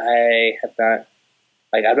honesty, I have not.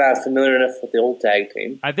 Like, I'm not familiar enough with the old tag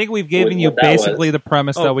team. I think we've given What you that basically was. the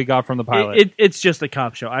premise that we got from the pilot. It's just a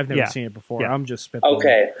cop show. I've never Yeah. seen it before. Yeah. I'm just spitballing.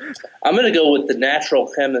 Okay, I'm going to go with the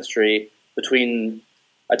natural chemistry between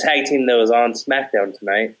a tag team that was on SmackDown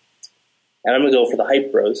tonight, and I'm going to go for the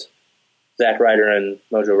Hype Bros, Zack Ryder and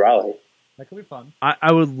Mojo Rawley. That could be fun.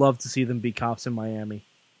 I would love to see them be cops in Miami.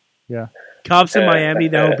 Yeah. Cops in Miami,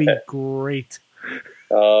 that would be great.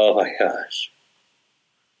 Oh my gosh.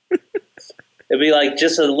 It'd be like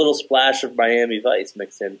just a little splash of Miami Vice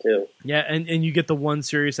mixed in too. Yeah, and you get the one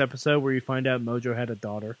serious episode where you find out Mojo had a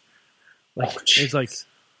daughter. Like it's like,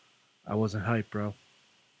 I wasn't hype, bro.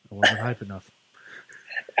 I wasn't hype enough.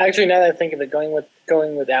 Actually, now that I think of it, going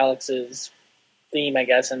with Alex's theme, I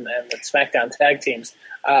guess, and the SmackDown tag teams,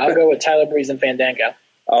 I'll go with Tyler Breeze and Fandango.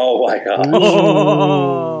 Oh my gosh.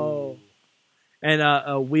 Oh.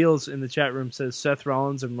 And Wheels in the chat room says Seth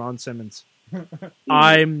Rollins and Ron Simmons.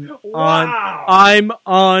 I'm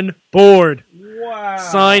on board. Wow.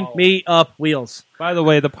 Sign me up, Wheels. By the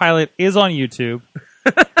way, the pilot is on YouTube.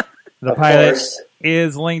 The Of pilot course.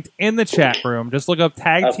 is linked in the chat room. Just look up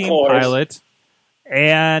Tag Of Team course. Pilot.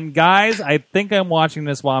 And guys, I think I'm watching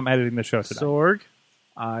this while I'm editing the show tonight. Sorg,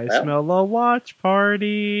 I Well. smell a watch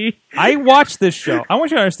party. I watched this show. I want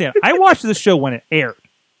you to understand. I watched this show when it aired.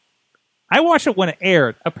 I watched it when it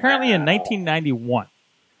aired, apparently in 1991.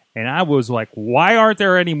 And I was like, why aren't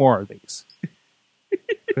there any more of these?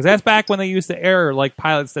 Because that's back when they used to air like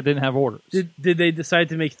pilots that didn't have orders. Did they decide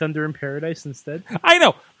to make Thunder in Paradise instead? I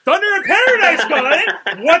know. Thunder in Paradise, guy!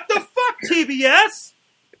 What the fuck, TBS?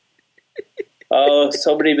 Oh,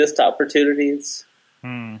 so many missed opportunities.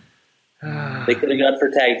 Hmm. They could have gone for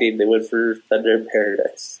tag team. They went for Thunder in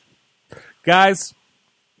Paradise. Guys,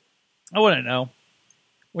 I want to know.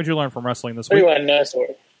 What'd you learn from wrestling this What do week? you want to know,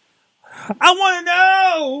 Sword? I want to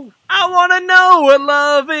know! I want to know what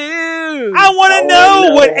love is. I want to know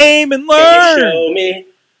know. what Eamon Can you learned! show me?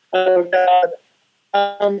 Oh God,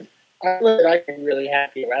 I can really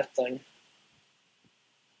happy wrestling.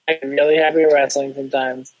 I can really happy wrestling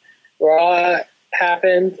sometimes. Raw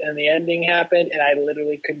happened and the ending happened, and I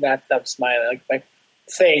literally could not stop smiling. Like my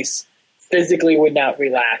face physically would not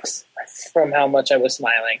relax from how much I was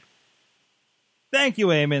smiling. Thank you,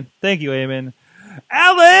 Eamon. Thank you, Eamon.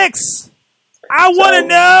 Alex! I want to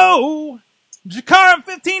know!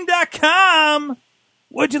 Jakara15.com!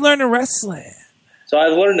 What'd you learn in wrestling? So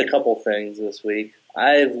I've learned a couple things this week.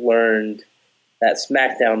 I've learned that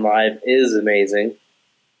SmackDown Live is amazing.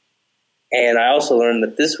 And I also learned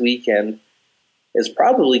that this weekend is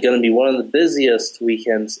probably going to be one of the busiest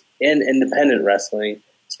weekends in independent wrestling,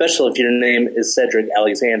 especially if your name is Cedric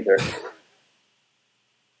Alexander.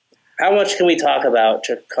 How much can we talk about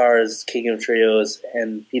Chikara's King of Trios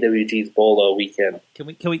and PWG's Bolo weekend? Can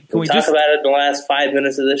we Can we just talk about it in the last 5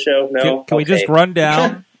 minutes of the show? No? can we just Okay. run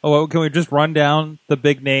down? Can we just run down the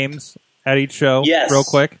big names at each show Yes. real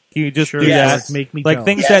quick? Can you just do Yes. that? Make me Like jealous.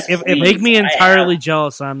 things Yes, that if please. Make me I entirely have-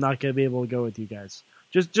 jealous. I'm not going to be able to go with you guys.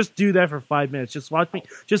 Just do that for 5 minutes. Just watch me.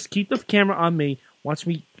 Just keep the camera on me. Watch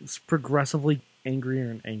me progressively angrier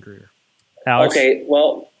and angrier. Alex, Okay,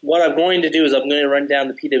 well, what I'm going to do is I'm going to run down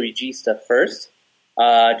the PWG stuff first,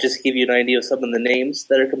 just to give you an idea of some of the names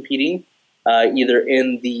that are competing, either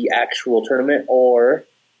in the actual tournament or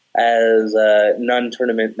as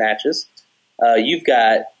non-tournament matches. You've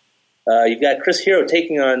got Chris Hero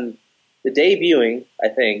taking on the debuting, I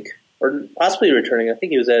think, or possibly returning. I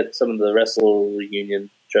think he was at some of the Wrestle Reunion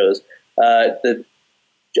shows. The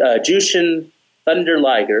Jushin Thunder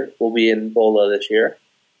Liger will be in Bola this year.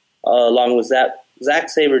 Along with Zack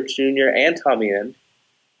Sabre Jr. and Tommy End.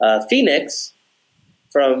 Phoenix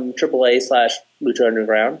from AAA / Lucha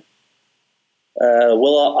Underground.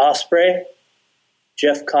 Will Ospreay.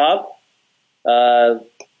 Jeff Cobb,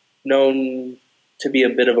 known to be a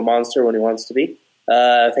bit of a monster when he wants to be,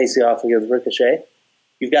 facing off against Ricochet.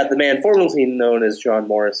 You've got the man formerly known as John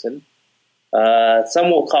Morrison.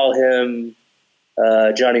 Some will call him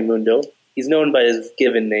Johnny Mundo. He's known by his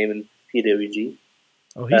given name in PWG.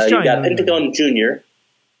 Oh, he's You've trying. got Pentagon Jr.,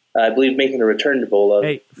 I believe making a return to Bola.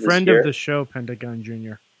 Hey, this friend year. of the show, Pentagon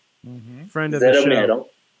Jr. Friend of the show. Zero,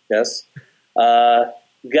 yes.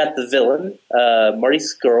 You got the villain, Marty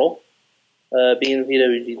Skrull, being in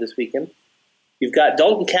PWG this weekend. You've got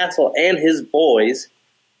Dalton Castle and his boys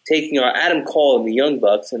taking on Adam Cole and the Young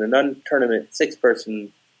Bucks in a non-tournament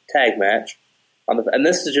 6-person tag match. And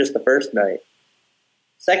this is just the first night.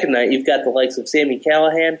 Second night, you've got the likes of Sami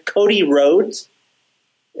Callihan. Cody Rhodes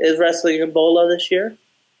is wrestling in Bola this year.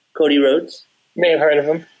 Cody Rhodes. May have heard of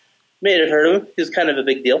him. May have heard of him. He's kind of a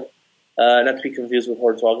big deal. Not to be confused with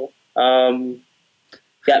Hornswoggle.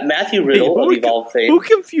 Got Matthew Riddle of Evolve fame. Who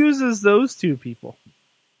confuses those two people?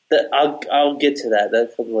 I'll get to that.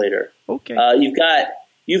 That comes later. Okay.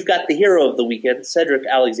 You've got the hero of the weekend, Cedric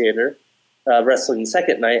Alexander, wrestling the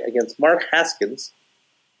second night against Mark Haskins.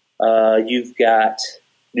 You've got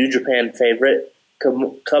New Japan favorite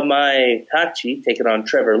Kamai Tachi taking on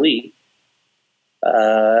Trevor Lee.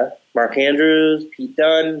 Mark Andrews, Pete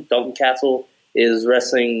Dunne, Dalton Castle is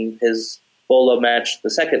wrestling his Bolo match the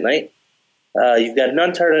second night. You've got a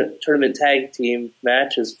non-tournament tag team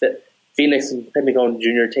match as Phoenix and Pentagon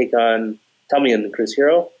Jr. take on Tommy and Chris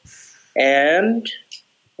Hero. And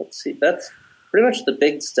let's see, that's pretty much the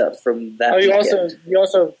big stuff from that. Oh, you weekend.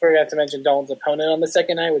 also forgot to mention Dalton's opponent on the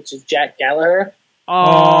second night, which is Jack Gallagher. Oh,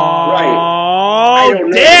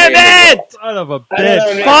 right. Damn it! Son of a I know that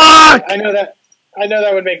would bitch. make- Fuck! I know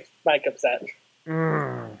that would make Mike upset.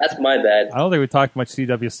 That's my bad. I don't think we talked much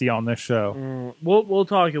CWC on this show. We'll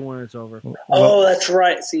talk it when it's over. Oh, that's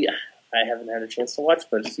right. See, I haven't had a chance to watch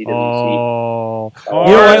much CWC. Oh. Oh.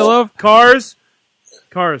 You know what I love? Cars,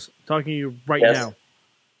 talking to you right Yes. now.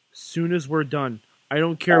 As soon as we're done, I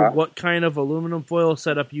don't care what kind of aluminum foil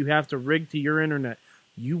setup you have to rig to your internet.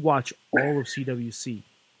 You watch all of CWC.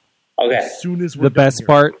 Okay. As soon as we're The done best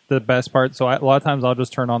here. part. So a lot of times I'll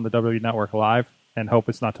just turn on the W Network live and hope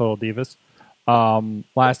it's not Total Divas.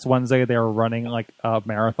 Last Wednesday they were running like a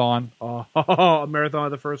marathon a marathon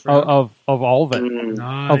of the first round. of all of it,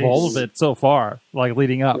 Nice. of all of it so far, like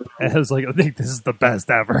leading up. And I was like, I think this is the best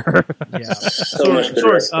ever. Yeah. So much good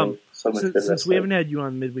Sorg, wrestling. So much good since we wrestling. haven't had you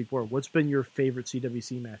on midweek war, what's been your favorite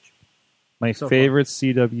CWC match? My So favorite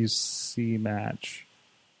CWC match.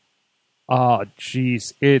 Oh,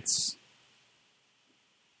 jeez, it's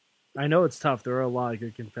I know it's tough. There are a lot of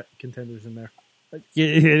good contenders in there.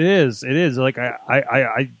 It is. It is. Like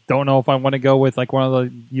I don't know if I want to go with like one of the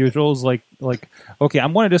usuals. Like okay,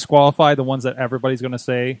 I'm going to disqualify the ones that everybody's going to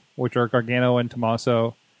say, which are Gargano and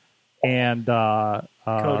Tommaso, and Coda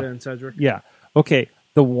and Cedric. yeah. Okay,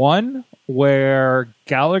 the one where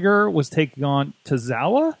Gallagher was taking on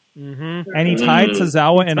Tozawa, Mm-hmm. and he tied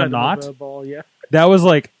Tozawa in a knot. Ball, yeah. That was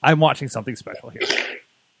like, I'm watching something special here.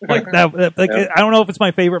 Like that. Like Yeah. I don't know if it's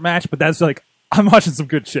my favorite match, but that's like I'm watching some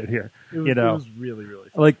good shit here. It was, You know, it was really, really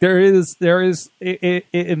fun. like there is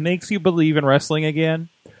it makes you believe in wrestling again,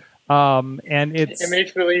 and It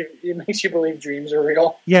makes you believe dreams are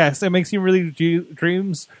real. yes, it makes you really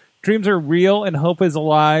dreams are real and hope is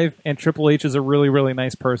alive, and Triple H is a really, really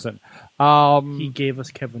nice person. He gave us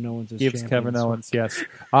Kevin Owens as Gives champion, Kevin so- Owens, yes.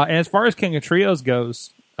 And as far as King of Trios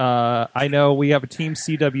goes, I know we have a team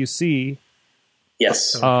CWC,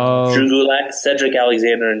 Yes. uh, Drew Gulak, Cedric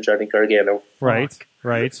Alexander, and Johnny Gargano. right.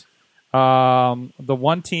 The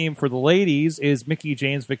one team for the ladies is Mickey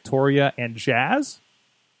James, Victoria, and Jazz,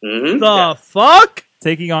 Mm-hmm. The fuck?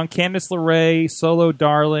 taking on Candice LeRae, Solo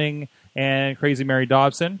Darling, and Crazy Mary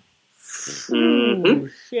Dobson. Mm-hmm.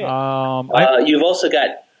 Shit. You've also got.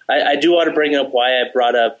 I do want to bring up why I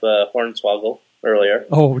brought up Hornswoggle earlier.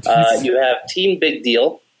 You have Team Big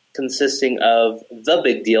Deal, consisting of the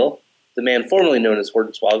Big Deal, the man formerly known as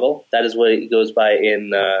Hornswoggle. That is what he goes by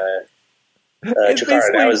in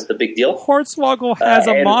Chikara. Now is the Big Deal. Hornswoggle has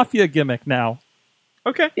a and- mafia gimmick now.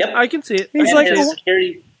 Okay, Yep. I can see it. He's And like,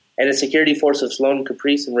 a security force of Sloan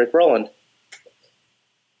Caprice and Rick Rowland.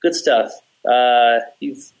 Good stuff.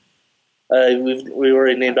 We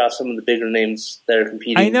already named off some of the bigger names that are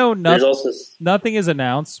competing. I know There's also nothing is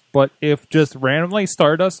announced, but if just randomly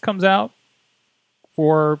Stardust comes out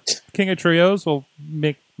for King of Trios, will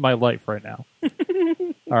make my life right now.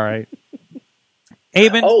 All right.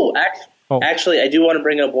 Avon. Actually, I do want to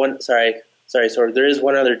bring up one. Sorry, Sorg. There is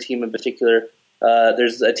one other team in particular.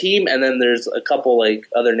 There's a team, and then there's a couple like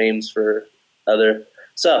other names for other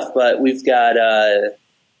stuff. But we've got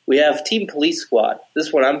we have Team Police Squad.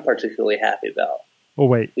 This one I'm particularly happy about Oh,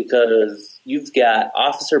 wait. because you've got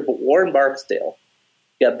Officer Warren Barksdale,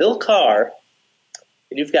 you got Bill Carr,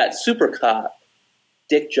 and you've got Super Cop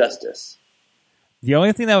Dick Justice. The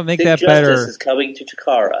only thing that would make Dick that Justice better. is coming to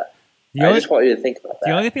Chikara. The I only, just want you to think about that.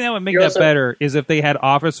 the only thing that would make You're that also- better is if they had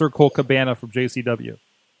Officer Cole Cabana from JCW.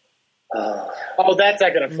 Oh, Oh, that's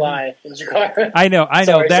not going to fly in Jakarta. I know.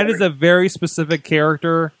 Sorry, That sorry. is a very specific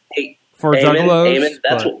character Hey, for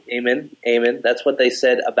Juggalos. Amen. That's what they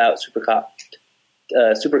said about Super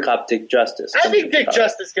Cop Dick Justice. I think Dick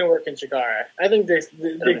Justice can work in Chikara. I think Dick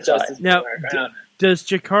Justice can Now, work. I don't know. does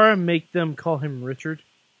Chikara make them call him Richard?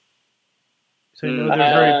 So you know they're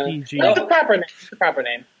very PG. That's the proper name. It's the proper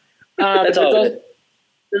name. That's all of it.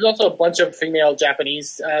 There's also a bunch of female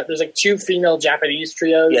Japanese. There's like 2 female Japanese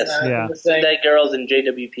trios. Yes. Yeah. in this thing. Dead Girls and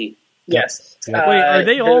JWP. Yes. Wait, are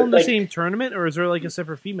they all in the like- same tournament, or is there like a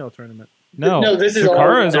separate female tournament? No, this is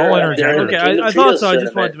Chikara is all they're- intergender. Okay, King of I thought so. I Trios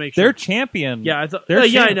just wanted to make sure. They're champion. Yeah, I thought. They're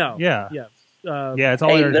yeah, I champ- know. Yeah. Yeah. It's all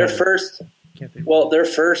Hey, intergender. their first. Can't think. Well, their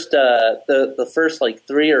first, the first like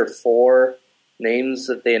 3 or 4 names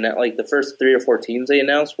that they announced, like the first 3 or 4 teams they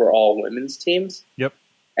announced were all women's teams. Yep.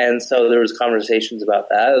 And so there was conversations about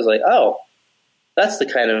that. I was like, oh, that's the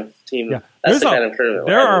kind of team. Yeah. That's the There's kind of tournament.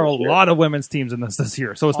 There we're are a having this year. lot of women's teams in this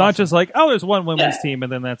year, so it's not just like, oh, there's one women's Yeah. team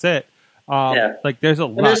and then that's it. Yeah. Like there's a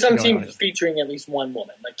lot. And there's some going on. teams featuring at least one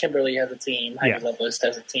woman. Like Kimberly has a team. Yeah. Heidi Loveless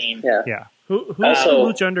has a team. Yeah. Yeah. Who's Also-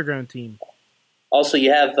 the Lucha Underground team? Also,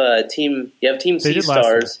 you have Team They Sea did last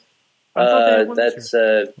Stars. I thought they had one this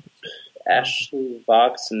That's Ashley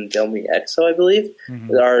Vox and Delmy Exo, I believe,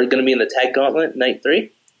 Mhm. are going to be in the tag gauntlet night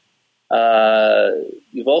 3.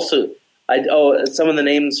 You've also some of the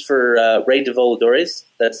names for Rey de Voladores.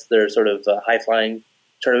 That's their sort of high flying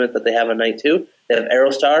tournament that they have on night 2. They have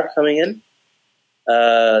Aerostar coming in.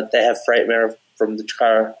 They have Frightmare from the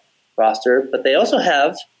Chikara roster, but they also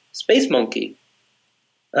have Space Monkey.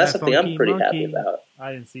 That's Yeah, something I'm Funky pretty Monkey. happy about.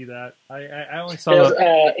 I didn't see that. I only saw There's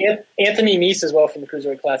the. Anthony Neese as well from the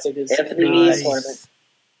Cruiserweight Classic. Is Anthony in the Neese. tournament.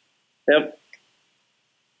 Yep.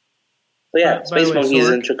 But yeah, By Space the way, Monkey is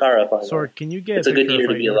Sorg- in Chikara finally. Sorg, can you get It's a a good picture year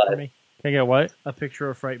of to be Frightmare alive. for me? Can I get what? A picture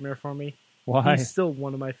of Frightmare for me. Why? He's still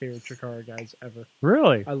one of my favorite Chikara guys ever.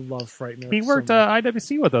 Really? I love Frightmare. He so worked much.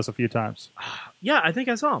 IWC with us a few times. Yeah, I think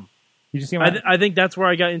I saw him. You just see him? I think that's where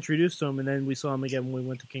I got introduced to him, and then we saw him again when we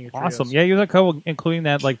went to King of Trios. Awesome. Yeah, he was including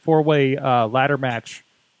that like 4-way ladder match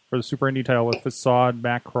for the Super Indie title with Facade,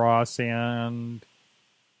 Matt Cross, and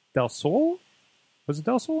Del Sol. Was it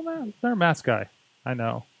Del Sol in that? They're a mask guy. I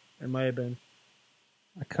know. It might have been.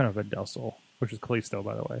 I couldn't have been Del Sol, which is Kalisto,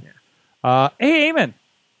 by the way. Hey, Eamon.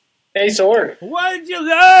 Hey, Sorg. What did you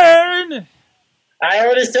learn? I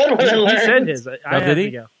already said what I He learned. said his. I Oh, have did he?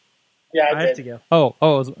 to go. Yeah, I I have to did. go. Oh,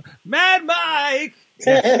 it was Mad Mike.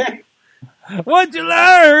 What'd you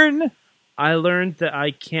learn? I learned that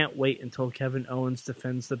I can't wait until Kevin Owens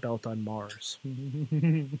defends the belt on Mars.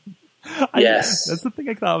 Yes. That's the thing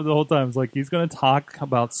I thought of the whole time. It's like he's going to talk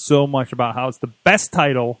about so much about how it's the best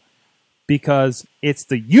title because it's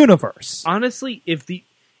the universe. Honestly, if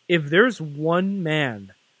there's one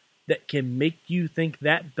man that can make you think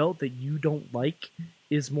that belt that you don't like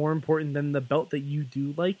is more important than the belt that you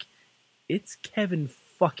do like, it's Kevin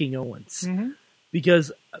fucking Owens. Mhm.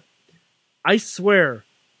 Because I swear,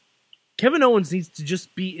 Kevin Owens needs to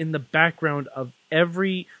just be in the background of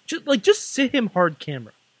every just sit him hard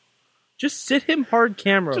camera. Just sit him hard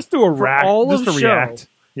camera. Just do a for react. all Just of to show. react.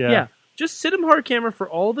 Yeah. Just sit him hard camera for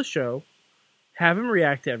all the show. Have him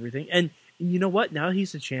react to everything. And you know what? Now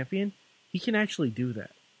he's a champion. He can actually do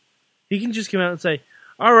that. He can just come out and say,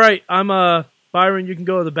 all right, I'm Byron, you can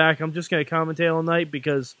go to the back. I'm just going to commentate all night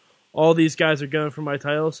because all these guys are going for my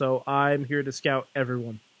title, so I'm here to scout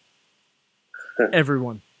everyone.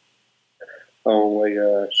 Everyone. Oh my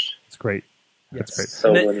gosh. It's great. That's great. So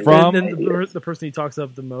And then, many. From- and then the person he talks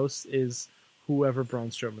of the most is whoever Braun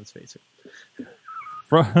Strowman's facing.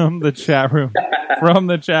 From the chat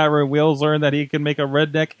room, Wheels learned that he can make a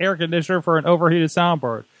redneck air conditioner for an overheated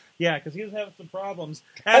soundboard. Yeah, because he was having some problems.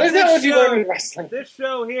 How is that what you learn in wrestling? This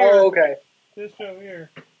show here. Oh, okay. This show here.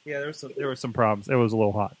 Yeah, there were some problems. It was a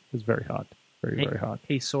little hot. It was very hot. Very, very hot.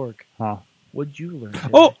 Hey, Sorg, Huh. what'd you learn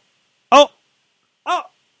today?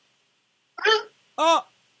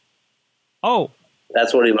 Oh.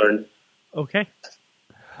 That's what he learned. Okay.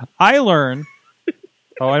 I learned.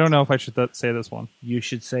 Oh, I don't know if I should say this one. You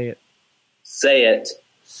should say it. Say it.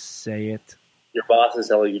 Say it. Your boss is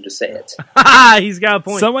telling you to say it. He's got a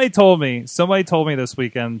point. Somebody told me this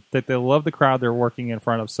weekend that they love the crowd they're working in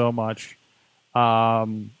front of so much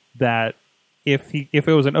that if it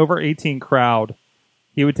was an over 18 crowd,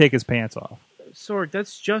 he would take his pants off. Sorg,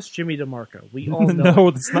 that's just Jimmy DeMarco. We all know. No,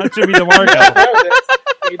 it's not Jimmy DeMarco. No,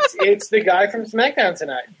 it's the guy from SmackDown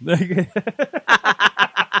tonight.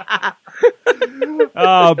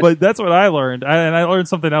 But that's what I learned, and I learned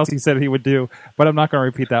something else he said he would do, but I'm not going to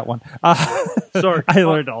repeat that one. Sorry, I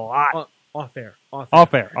learned a lot. Off air.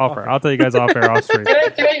 Off air. I'll tell you guys off air, off stream.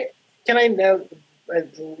 Can I now?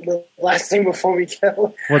 the last thing before we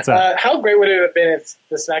go. What's that? How great would it have been if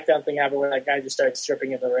the SmackDown thing happened where that guy just started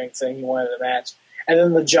stripping in the ring saying he wanted a match, and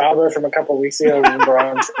then the jobber from a couple of weeks ago in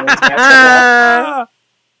Braun Strowman's match.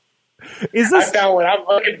 Is I this? found what I'm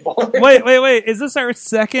looking for. Wait! Is this our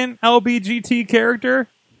second LBGT character?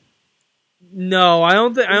 No, I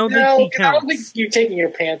don't think he I counts. don't think you taking your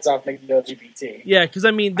pants off makes you LGBT. Yeah, because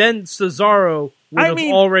I mean, then Cesaro would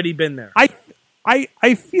have already been there.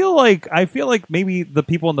 I feel like maybe the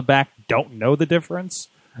people in the back don't know the difference.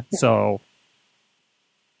 So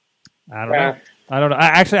I don't know. I don't know.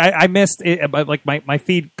 I missed it. Like my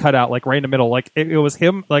feed cut out like right in the middle. Like it was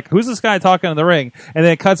him. Like who's this guy talking in the ring? And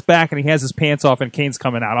then it cuts back and he has his pants off and Kane's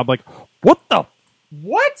coming out. I'm like, what the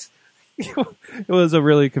what? It was a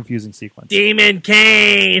really confusing sequence. Demon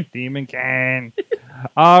Kane.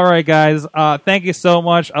 All right, guys. Thank you so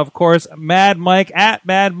much. Of course, Mad Mike at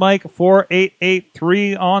Mad Mike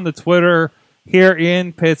 4883 on the Twitter here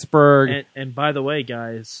in Pittsburgh. And by the way,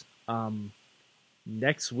 guys,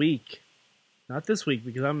 next week, not this week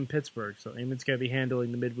because I'm in Pittsburgh, so Eamon's going to be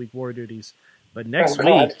handling the midweek war duties. But next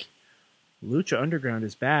week, Lucha Underground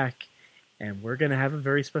is back, and we're going to have a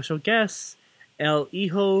very special guest, El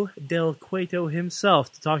Hijo del Cueto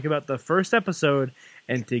himself, to talk about the first episode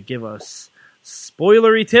and to give us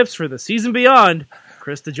spoilery tips for the season beyond.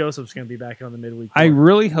 Krista Joseph's going to be back on the midweek. I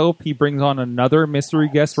really hope he brings on another mystery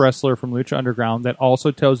guest wrestler from Lucha Underground that also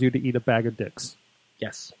tells you to eat a bag of dicks.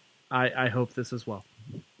 Yes. I hope this as well.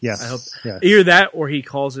 Yes. I hope yes. Either that or he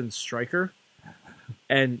calls in Stryker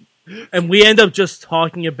and we end up just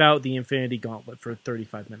talking about the Infinity Gauntlet for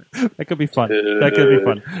 35 minutes. That could be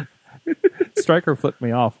fun. Stryker flipped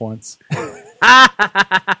me off once. I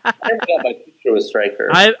forgot my picture with Stryker.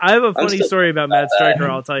 I have a funny story about Matt Stryker.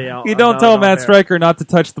 I'll tell you. You don't tell Matt Stryker not to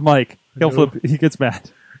touch the mic. He'll flip. He gets mad.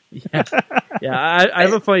 Yeah. I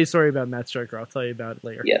have a funny story about Matt Stryker. I'll tell you about it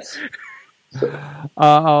later. Yes.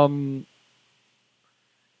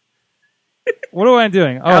 What am I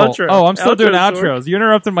doing? Outro. I'm still doing outros. You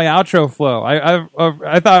interrupted my outro flow. I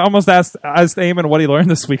thought I almost asked Eamon what he learned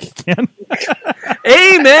this week again.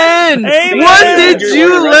 Amen! What did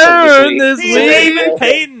you learn this week? Eamon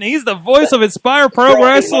Payton. He's the voice of Inspire Pro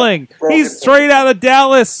Wrestling. He's straight out of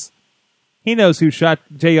Dallas. He knows who shot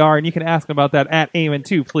JR, and you can ask him about that at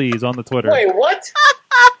Eamon2, please, on the Twitter. Wait, what?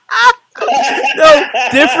 No,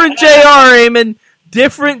 different JR, Eamon.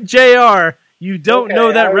 Different JR. You don't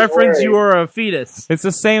know that reference, worried. You are a fetus. It's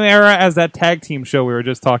the same era as that tag team show we were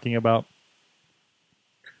just talking about.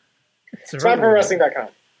 SpireProWrestling.com.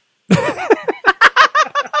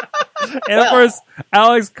 And of course,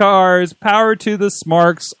 Alex Cars, Power to the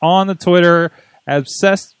Smarks on the Twitter.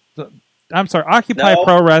 Occupy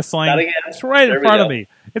Pro Wrestling. It's right in front of me.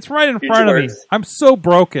 It's right in front of me. I'm so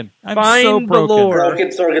broken. Find so broken. The Lord.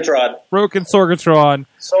 Broken Sorgatron.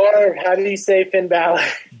 Sorg, how do you say Finn Balor?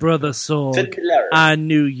 Brother Sorg, I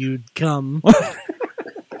knew you'd come.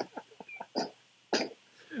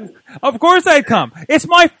 Of course I'd come. It's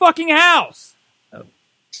my fucking house. Oh.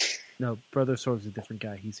 No, Brother Sorg's a different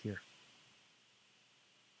guy. He's here.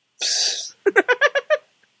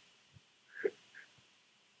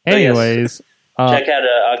 Anyways. Check out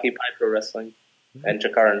Occupy Pro Wrestling and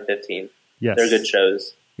Chikaran 15. Yes. They're good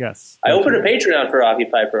shows. Yes. I opened a Patreon for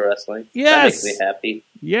Occupy Pro Wrestling. Yes. That makes me happy.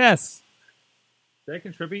 Yes. Did I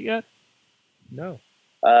contribute yet? No.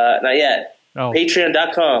 Not yet. Oh.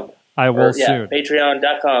 Patreon.com. I will soon.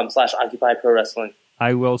 Patreon.com/Occupy Pro Wrestling.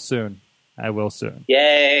 I will soon.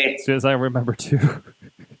 Yay. As soon as I remember to.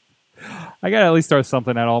 I gotta at least start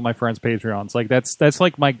something at all my friends' Patreons. Like that's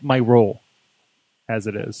like my role as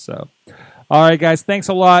it is. So, all right, guys, thanks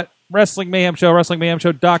a lot. Wrestling Mayhem Show,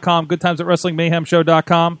 WrestlingMayhemShow.com. Good times at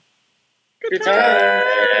WrestlingMayhemShow.com. Good times.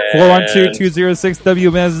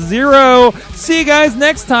 412-206-WMS0. See you guys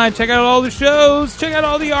next time. Check out all the shows. Check out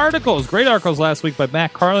all the articles. Great articles last week by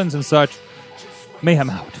Matt Carlins and such. Mayhem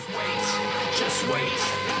out. Just wait.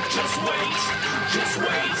 Just wait. Just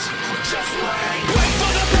wait. Just wait. Wait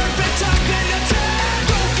for the perfect time, then attack.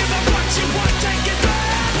 Don't give up what you want, take it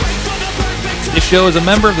back. Wait for the perfect time. This show is a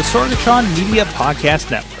member of the Sorgatron Media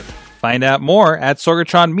Podcast Network. Find out more at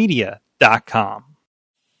sorgatronmedia.com.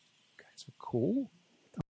 Guys are cool.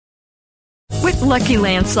 With Lucky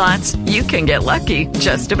Land Slots, you can get lucky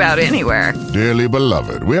just about anywhere. Dearly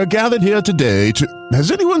beloved, we are gathered here today to...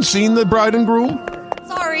 Has anyone seen the bride and groom?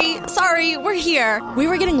 Sorry, we're here. We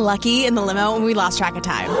were getting lucky in the limo and we lost track of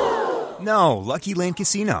time. No, Lucky Land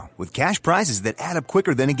Casino, with cash prizes that add up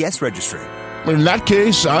quicker than a guest registry. In that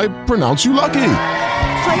case, I pronounce you lucky.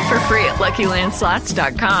 Play for free at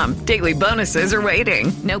LuckyLandSlots.com. Daily bonuses are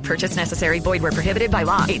waiting. No purchase necessary. Void where prohibited by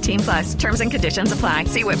law. 18+. Terms and conditions apply.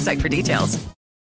 See website for details.